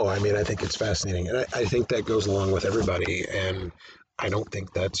 So, no, I mean, I think it's fascinating. And I think that goes along with everybody. And I don't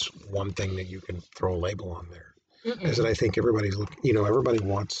think that's one thing that you can throw a label on there. Because I think everybody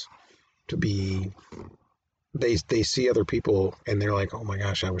wants to be, they see other people and they're like, oh my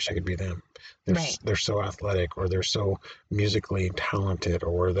gosh, I wish I could be them. They're so athletic, or they're so musically talented,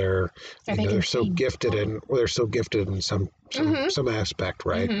 or they're so gifted in some aspect,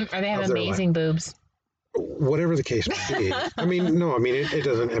 right? Mm-hmm. Or they have amazing boobs. Whatever the case may be. I mean, no, I mean, it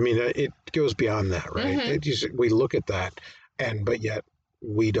doesn't, I mean, it goes beyond that, right? We look at that, but yet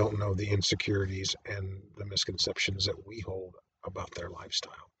we don't know the insecurities and the misconceptions that we hold about their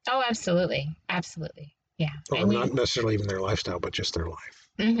lifestyle. Oh, absolutely. Absolutely. Yeah. Or And not necessarily even their lifestyle, but just their life.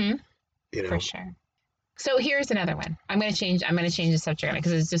 mm-hmm, You for know, sure. So here's another one. I'm going to change the subject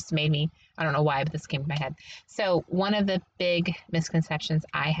because it's just made me, I don't know why, but this came to my head. So one of the big misconceptions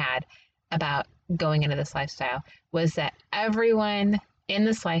I had about going into this lifestyle was that everyone in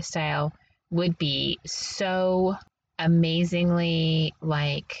this lifestyle would be so amazingly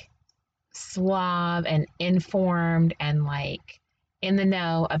like suave and informed and like in the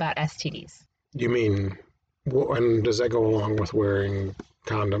know about STDs. you mean, well, and does that go along with wearing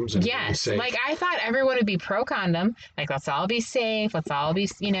condoms and being Yes, safe? like I thought everyone would be pro condom. Like let's all be safe. Let's all be,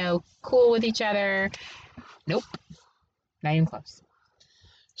 cool with each other. Nope, not even close.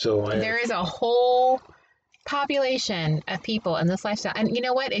 So There is a whole population of people in this lifestyle, and you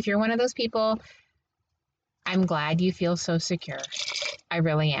know what? If you're one of those people, I'm glad you feel so secure. I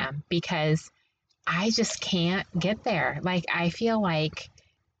really am because I just can't get there. Like I feel like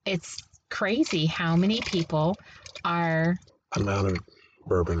it's crazy how many people are. I'm out of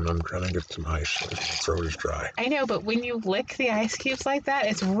bourbon. I'm trying to get some ice. My throat is dry. I know, but when you lick the ice cubes like that,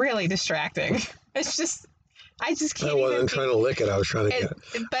 it's really distracting. It's just, I just can't. I wasn't trying to lick it. I was trying to get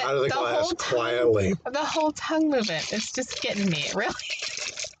but out of the glass quietly. The whole tongue movement is just getting me. It really,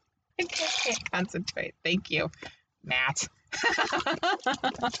 I can't concentrate. Thank you, Matt.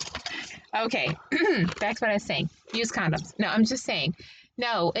 Okay, back to what I was saying. Use condoms. No, I'm just saying.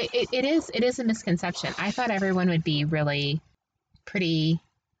 No, it is a misconception. I thought everyone would be really pretty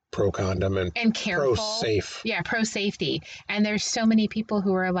Pro condom and careful. pro safe. Yeah, pro safety. And there's so many people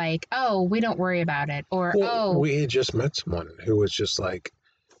who are like, "Oh, we don't worry about it," or Well, "Oh, we just met someone who was just like,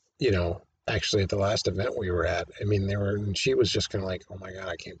 actually at the last event we were at. I mean, and she was just kind of like, "Oh my god,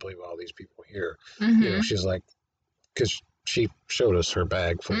 I can't believe all these people here." mm-hmm, She's like, because she showed us her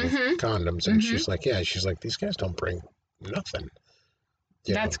bag full of mm-hmm, condoms, and mm-hmm." she's like, these guys don't bring nothing.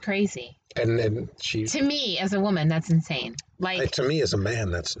 That's crazy. And then To me, as a woman, that's insane. Like, to me as a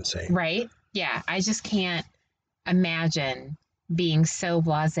man, that's insane. right? Yeah, I just can't imagine being so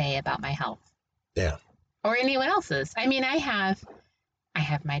blasé about my health. Yeah. Or anyone else's. I mean, I have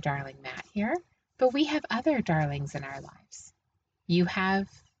my darling Matt here, but we have other darlings in our lives. You have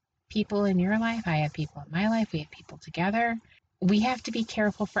people in your life, I have people in my life, we have people together. We have to be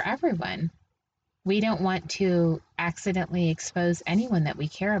careful for everyone. We don't want to accidentally expose anyone that we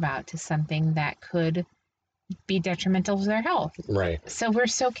care about to something that could be detrimental to their health. Right. So we're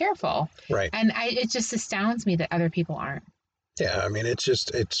so careful. Right. And it just astounds me that other people aren't. Yeah, I mean, it's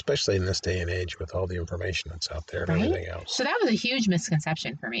especially in this day and age with all the information that's out there and Right? everything else. So that was a huge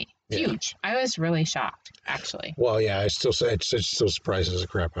misconception for me. Yeah. Huge. I was really shocked, actually. Well, yeah, I still say it still surprises the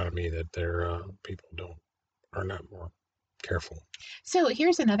crap out of me that people are not more careful. So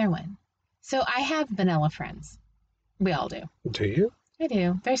here's another one. So I have vanilla friends. We all do. Do you? I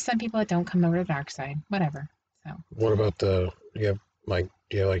do. There's some people that don't come over to the dark side. Whatever. So. What about do you have like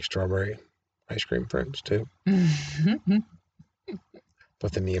strawberry ice cream friends too?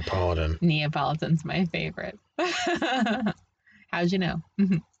 With the Neapolitan. Neapolitan's my favorite. How'd you know?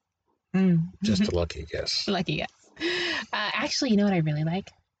 Just a lucky guess. Lucky guess. Actually, you know what I really like?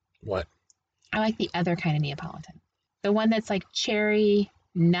 What? I like the other kind of Neapolitan. The one that's like cherry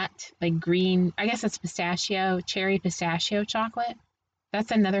nut, like green. I guess it's cherry pistachio chocolate. That's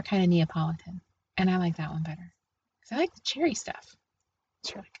another kind of Neapolitan. And I like that one better. Because I like the cherry stuff.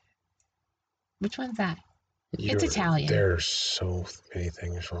 It's really good. Which one's that? It's Italian. There's so many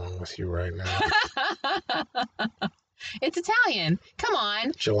things wrong with you right now. It's Italian. Come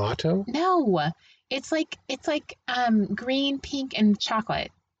on. Gelato? No. It's like green, pink, and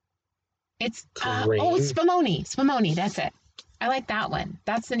chocolate. It's Spumoni. Spumoni, that's it. I like that one.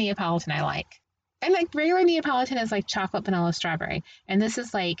 That's the Neapolitan I like. And like regular Neapolitan is like chocolate, vanilla, strawberry. And this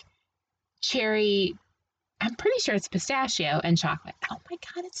is like cherry, I'm pretty sure it's pistachio and chocolate. Oh my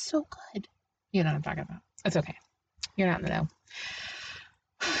god, it's so good. You know what I'm talking about. It's okay. You're not in the know.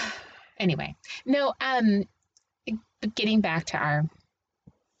 Anyway, no, getting back to our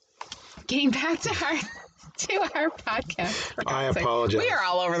podcast. I apologize. We are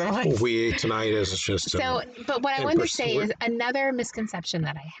all over the place. Tonight is just so. But what I wanted to say is another misconception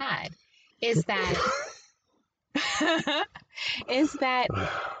that I had is that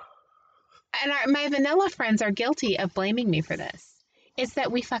and my vanilla friends are guilty of blaming me for this. Is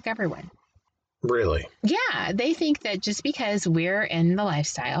that we fuck everyone. Really? Yeah, they think that just because we're in the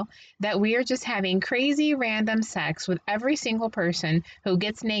lifestyle, that we are just having crazy random sex with every single person who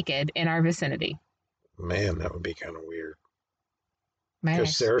gets naked in our vicinity. Man, that would be kind of weird. My Because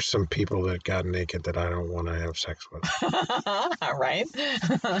ex. there are some people that got naked that I don't want to have sex with. Right?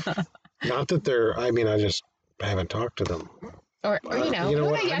 Not that they're, I mean, I just haven't talked to them. or you know, You know you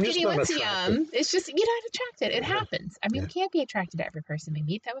what? want to I'm yuck it, just you not want to attracted. yum. It's just you're not attracted. It Yeah, happens. I mean, yeah. we can't be attracted to every person we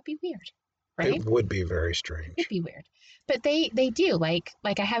meet. That would be weird, right? It would be very It'd strange. be weird. But they do. Like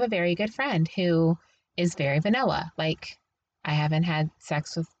I have a very good friend who is very vanilla. Like I haven't had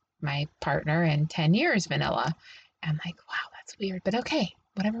sex with my partner in 10 years vanilla. I'm like, wow, that's weird, but okay,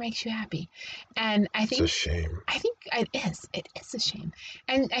 whatever makes you happy. And It's a shame. I think it is. It is a shame.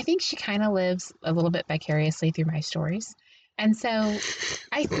 And I think she kind of lives a little bit vicariously through my stories. And so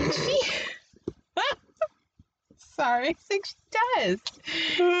I think she sorry, I think she does.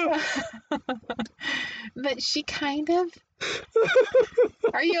 But she kind of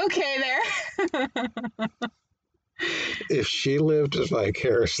are you okay there? If she lived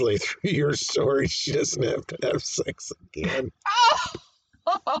vicariously through your story, she doesn't have to have sex again.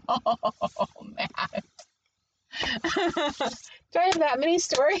 Oh, man. Do I have that many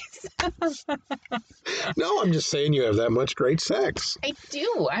stories? No, I'm just saying you have that much great sex. I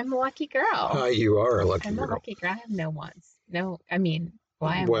do. I'm a lucky girl. You are a lucky I'm a girl. lucky girl. I have no wants. No, I mean,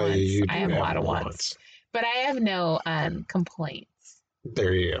 well, I have Well, wants. you I do have a have lot of wants, wants. but I have no complaints.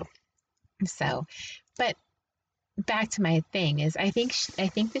 There you go. So, but back to my thing is, I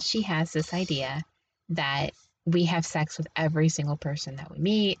think that she has this idea that we have sex with every single person that we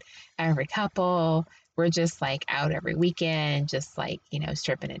meet, every couple. We're just like out every weekend, just like, you know,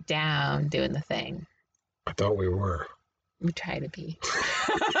 stripping it down, doing the thing. I thought we were. We try to be.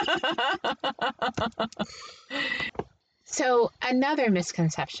 So, another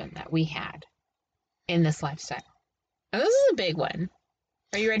misconception that we had in this lifestyle, and this is a big one.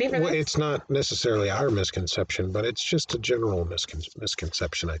 Are you ready for Well, this? it's not necessarily our misconception, but it's just a general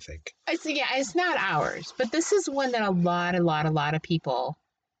misconception, I think. It's not ours, but this is one that a lot of people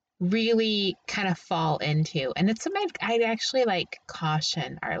really kind of fall into. And it's something I'd actually like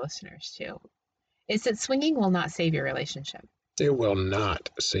caution our listeners to is that swinging will not save your relationship. It will not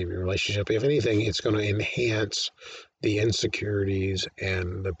save your relationship. If anything, it's going to enhance the insecurities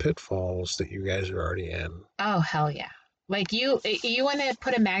and the pitfalls that you guys are already in. Oh, hell yeah. Like you want to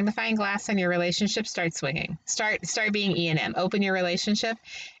put a magnifying glass on your relationship, start swinging. Start being E&M. Open your relationship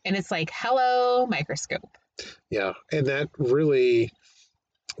and it's like, hello, microscope. Yeah. And that really,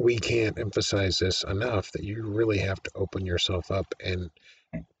 we can't emphasize this enough that you really have to open yourself up and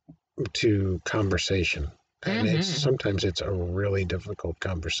to conversation. And sometimes it's a really difficult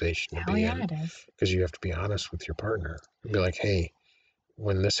conversation to Hell be yeah, in it is. because you have to be honest with your partner and be like, hey,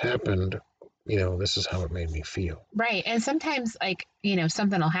 when this happened, this is how it made me feel. Right. And sometimes, like, you know,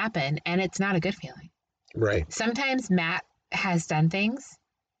 something will happen and it's not a good feeling. Right. Sometimes Matt has done things,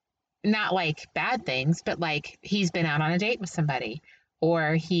 not like bad things, but like he's been out on a date with somebody,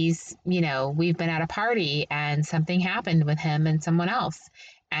 or he's, you know, we've been at a party and something happened with him and someone else.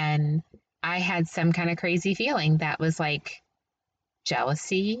 And I had some kind of crazy feeling that was like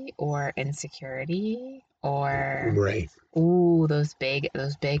jealousy or insecurity or Right. ooh, those big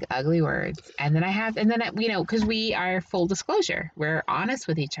ugly words. And then you know, because we are full disclosure, we're honest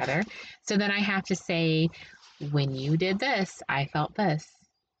with each other. So then I have to say, when you did this, I felt this.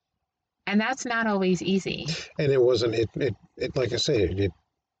 And that's not always easy. And it wasn't it like I say,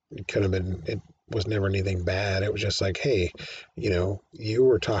 it could have been, it was never anything bad. It was just like, hey, you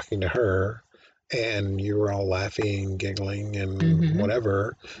were talking to her and you were all laughing, giggling, and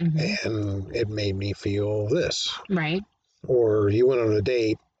whatever, and it made me feel this. Right. Or you went on a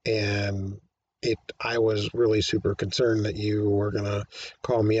date and I was really super concerned that you were gonna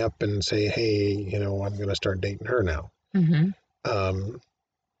call me up and say, hey, I'm gonna start dating her now.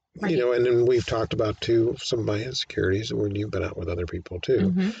 Right. And then we've talked about too some of my insecurities when you've been out with other people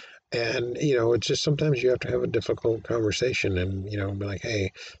too. And, it's just sometimes you have to have a difficult conversation and, be like,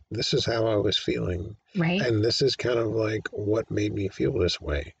 hey, this is how I was feeling. Right. And this is kind of like what made me feel this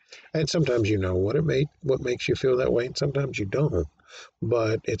way. And sometimes what makes you feel that way, and sometimes you don't.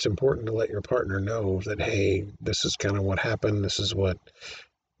 But it's important to let your partner know that, hey, this is kind of what happened. This is what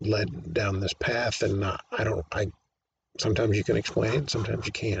led down this path. And sometimes you can explain it, sometimes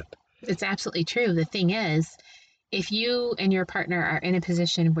you can't. It's absolutely true. The thing is, if you and your partner are in a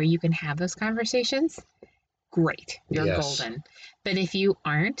position where you can have those conversations, great, you're golden. But if you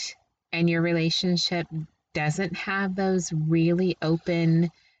aren't, and your relationship doesn't have those really open,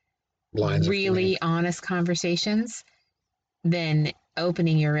 really honest conversations, then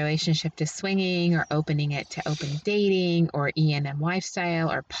opening your relationship to swinging or opening it to open dating or E&M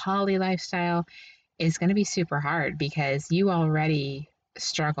lifestyle or poly lifestyle is going to be super hard because you already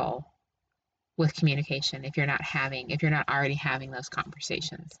struggle with communication if you're not already having those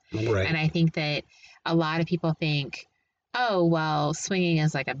conversations. Right. And I think that a lot of people think, oh, well, swinging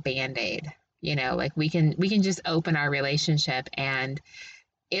is like a Band-Aid. Like we can just open our relationship and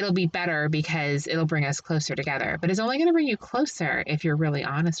it'll be better because it'll bring us closer together. But it's only going to bring you closer if you're really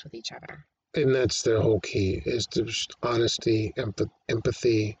honest with each other. And that's the whole key, is just honesty,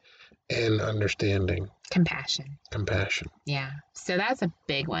 empathy, and understanding. Compassion. Yeah. So that's a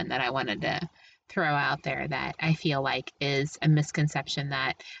big one that I wanted to throw out there that I feel like is a misconception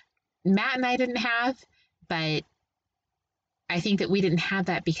that Matt and I didn't have, but I think that we didn't have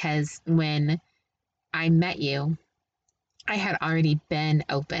that because when I met you, I had already been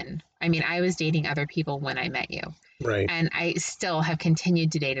open. I mean, I was dating other people when I met you. Right. And I still have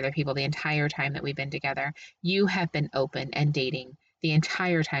continued to date other people the entire time that we've been together. You have been open and dating the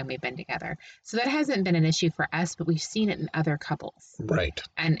entire time we've been together. So that hasn't been an issue for us, but we've seen it in other couples. Right.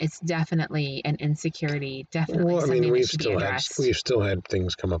 And it's definitely an insecurity, definitely Well, I something mean, that should be addressed. we've still had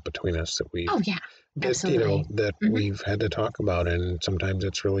things come up between us that we, Oh, yeah, that, absolutely. that we've had to talk about. And sometimes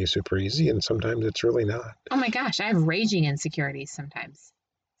it's really super easy and sometimes it's really not. Oh my gosh, I have raging insecurities sometimes.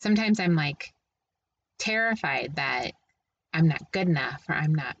 Sometimes I'm like terrified that I'm not good enough, or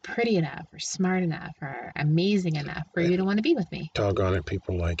I'm not pretty enough, or smart enough, or amazing enough for you to want to be with me. Doggone it,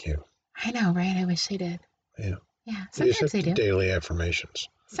 people like you. I know, right? I wish they did. Yeah. Yeah, sometimes they do. Daily affirmations.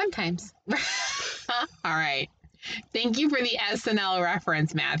 Sometimes. All right. Thank you for the SNL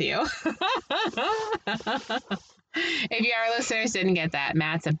reference, Matthew. If you, our listeners, didn't get that,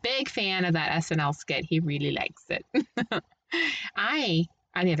 Matt's a big fan of that SNL skit. He really likes it. I,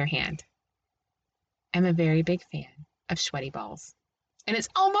 on the other hand, am a very big fan of Sweaty Balls. And it's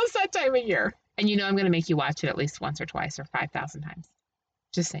almost that time of year. And I'm going to make you watch it at least once or twice or 5,000 times.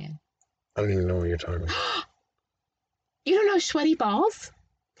 Just saying. I don't even know what you're talking about. You don't know Sweaty Balls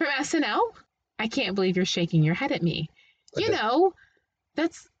from SNL? I can't believe you're shaking your head at me.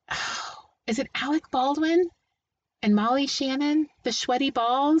 That's... is it Alec Baldwin and Molly Shannon? The Sweaty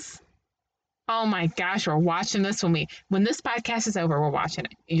Balls? Oh my gosh, we're watching this when this podcast is over, we're watching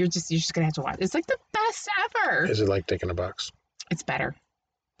it. You're just gonna have to watch it. It's like the best ever. Is it like Dick in a Box? It's better.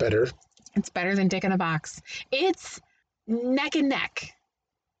 Better? It's better than Dick in a Box. It's neck and neck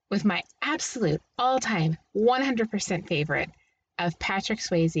with my absolute all-time 100% favorite of Patrick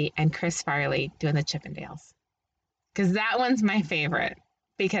Swayze and Chris Farley doing the Chippendales. Because that one's my favorite,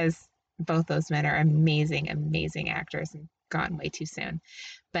 because both those men are amazing, amazing actors and gone way too soon.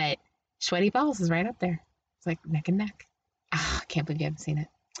 But Sweaty Balls is right up there. It's like neck and neck. I can't believe you haven't seen it.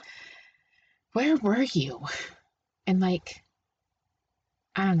 Where were you? And I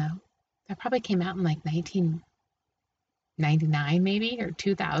don't know. That probably came out in 1999 maybe, or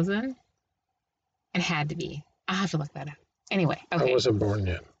 2000. It had to be. I'll have to look that up. Anyway, okay. I wasn't born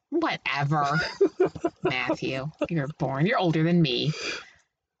yet. Whatever. Matthew, you're born. You're older than me.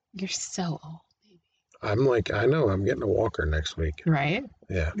 You're so old. I know, I'm getting a walker next week. Right?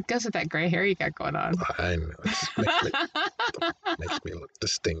 Yeah. It goes with that gray hair you got going on. I know. Makes me look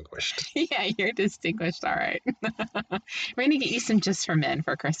distinguished. Yeah, you're distinguished. All right. We're going to get you some Just for Men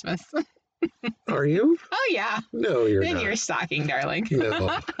for Christmas. Are you? Oh, yeah. No, you're not. In your stocking, darling.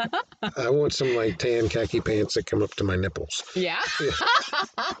 No. I want some tan khaki pants that come up to my nipples. Yeah?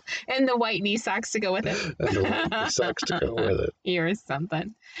 And the white knee socks to go with it. And the white knee socks to go with it. You're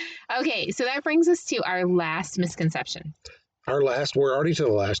something. Okay, so that brings us to our last misconception. We're already to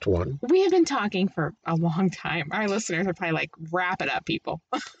the last one. We have been talking for a long time. Our listeners are probably wrap it up, people.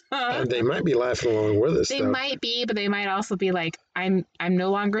 They might be laughing along with us. They might be, but they might also be like, I'm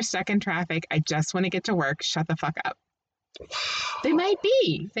no longer stuck in traffic. I just want to get to work. Shut the fuck up. Wow. They might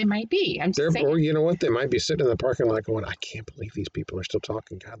be. I'm just saying. Or you know what? They might be sitting in the parking lot going, I can't believe these people are still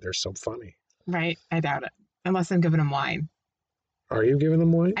talking. God, they're so funny. Right? I doubt it. Unless I'm giving them wine. Are you giving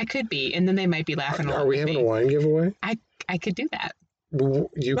them wine? I could be. And then they might be laughing along. Are we having a wine giveaway? I could do that.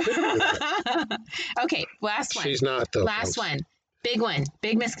 You could do that. Okay, last one. She's not, though. Last one. Big one.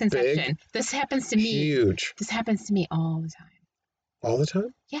 Big misconception. This happens to me. Huge. This happens to me all the time. All the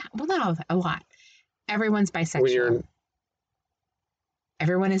time? Yeah. Well, not all the time. A lot. Everyone's bisexual.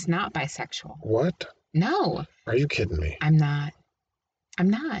 Everyone is not bisexual. What? No. Are you kidding me? I'm not.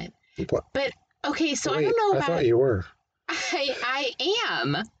 What? But, okay, so Wait, I don't know about... I thought you were. I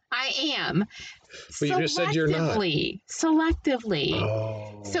am. But you just said you're not. Selectively.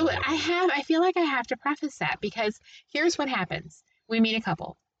 Oh. So I feel like I have to preface that, because here's what happens. We meet a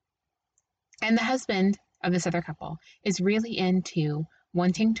couple, and the husband of this other couple is really into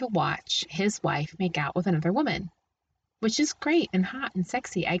wanting to watch his wife make out with another woman, which is great and hot and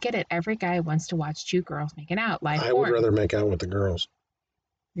sexy. I get it. Every guy wants to watch two girls making out. Live porn. I would rather make out with the girls.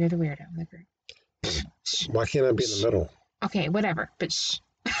 You're the weirdo in the group. Why can't I be in the middle? Okay, whatever, but shh.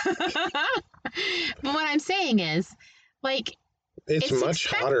 But what I'm saying is, like, It's it's much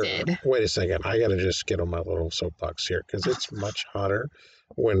hotter. expected. Wait a second. I got to just get on my little soapbox here because it's much hotter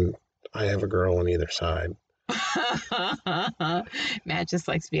when I have a girl on either side. Matt just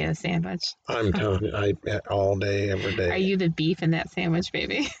likes being a sandwich. I'm telling you, all day, every day. Are you the beef in that sandwich,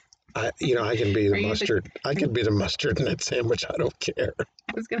 baby? I can be the Are you the- mustard. I can be the mustard in that sandwich. I don't care.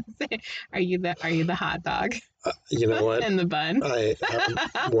 I was gonna say, are you the hot dog You know what? in the bun?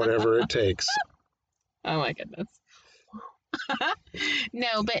 Whatever it takes. Oh my goodness.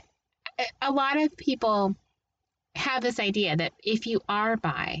 No, but a lot of people have this idea that if you are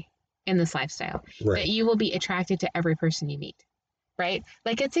bi in this lifestyle, Right. that you will be attracted to every person you meet, right?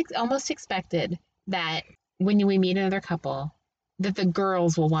 Like it's almost expected that when we meet another couple, that the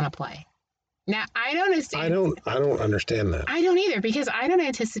girls will want to play. Now, I don't understand. I don't understand that. I don't either, because I don't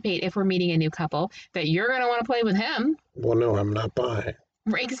anticipate if we're meeting a new couple that you're going to want to play with him. Well, no, I'm not bi.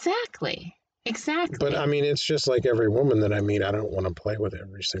 Exactly. But I mean, it's just like every woman that I meet. I don't want to play with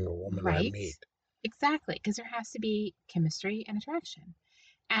every single woman I Right. meet. Exactly, because there has to be chemistry and attraction.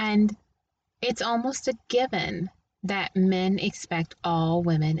 And it's almost a given that men expect all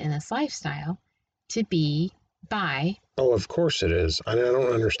women in this lifestyle to be bi. Oh, of course it is. I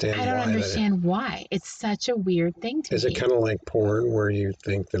don't understand I don't why. understand why. It's such a weird thing to Is me. it kind of like porn where you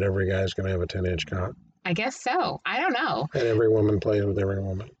think that every guy's going to have a 10-inch cock I guess so. I don't know. and every woman plays with every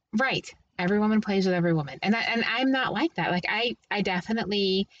woman? Right. Every woman plays with every woman. And I'm not like that. Like I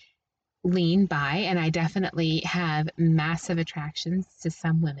definitely lean bi, and I definitely have massive attractions to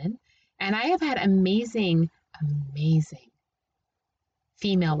some women. And I have had amazing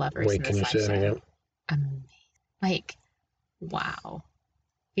female lovers Wait, in can this you say that lifestyle. again? Amazing. Like, wow.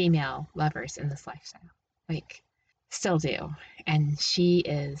 Female lovers in this lifestyle. Like, still do. And she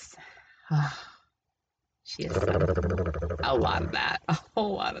is so a lot of that. A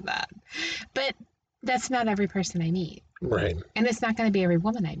whole lot of that. But that's not every person I meet. Right. And it's not going to be every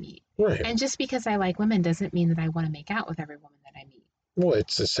woman I meet. Right. And just because I like women doesn't mean that I want to make out with every woman that I meet. Well,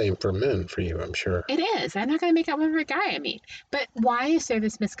 it's the same for men for you, I'm sure. It is. I'm not going to make out with every guy I meet. But why is there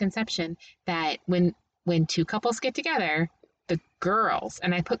this misconception that when two couples get together, the girls,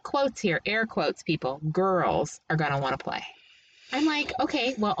 and I put quotes here, air quotes, people, girls are going to want to play? I'm like,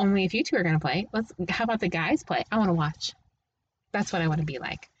 okay, well, only if you two are going to play. How about the guys play? I want to watch. That's what I want to be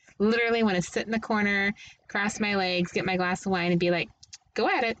like. Literally want to sit in the corner, cross my legs, get my glass of wine, and be like, go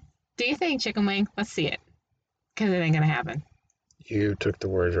at it. Do your thing, chicken wing. Let's see it. Because it ain't going to happen. You took the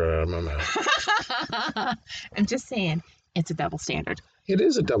words right out of my mouth. I'm just saying, it's a double standard. It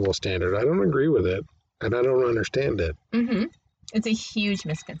is a double standard. I don't agree with it, and I don't understand it. Mm-hmm. It's a huge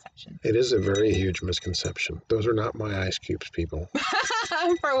misconception. It is a very huge misconception. Those are not my ice cubes, people.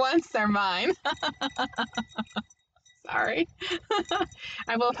 For once, they're mine. Sorry.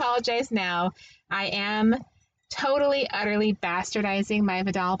 I will apologize now. I am totally, utterly bastardizing my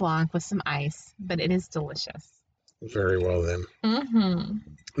Vidal Blanc with some ice, but it is delicious. Very well, then.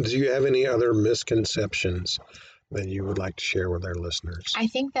 Mm-hmm. Do you have any other misconceptions that you would like to share with our listeners? I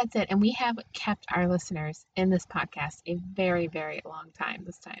think that's it. And we have kept our listeners in this podcast a very, very long time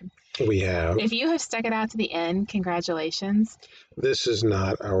this time. We have. If you have stuck it out to the end, congratulations. This is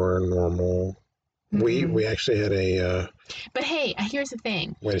not our normal. Mm-hmm. We actually had a. But hey, here's the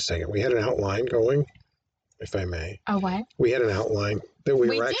thing. Wait a second. We had an outline going, if I may. Oh, what? We had an outline that we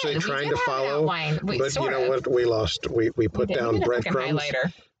were actually trying to follow. But you know what? We lost. We put down breadcrumbs.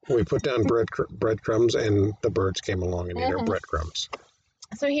 We put down breadcrumbs, and the birds came along and ate our breadcrumbs.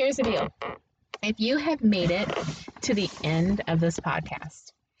 So here's the deal. If you have made it to the end of this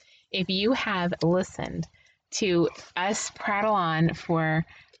podcast, if you have listened to us prattle on for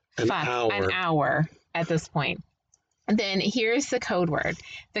an hour at this point, then here's the code word.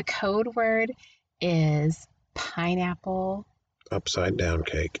 The code word is pineapple upside down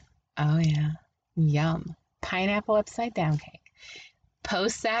cake. Oh, yeah. Yum. Pineapple upside down cake.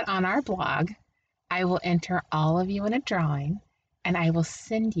 Post that on our blog. I will enter all of you in a drawing, and I will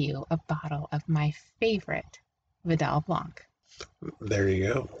send you a bottle of my favorite Vidal Blanc. There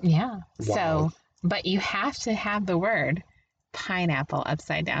you go. Yeah. Wow. So, but you have to have the word pineapple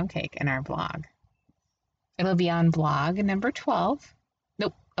upside down cake in our blog. It'll be on blog number 12.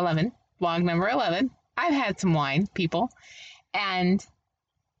 Nope, 11. Blog number 11. I've had some wine, people. And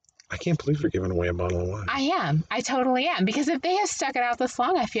I can't believe you're giving away a bottle of wine. I am. I totally am. Because if they have stuck it out this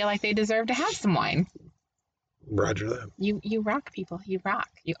long, I feel like they deserve to have some wine. Roger that. You rock, people. You rock.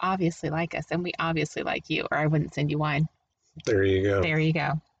 You obviously like us, and we obviously like you, or I wouldn't send you wine. There you go. There you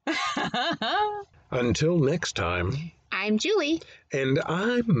go. Until next time. I'm Julie. And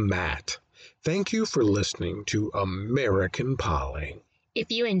I'm Matt. Thank you for listening to American Polly.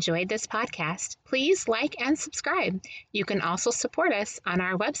 If you enjoyed this podcast, please like and subscribe. You can also support us on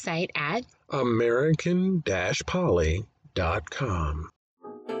our website at American-Polly.com.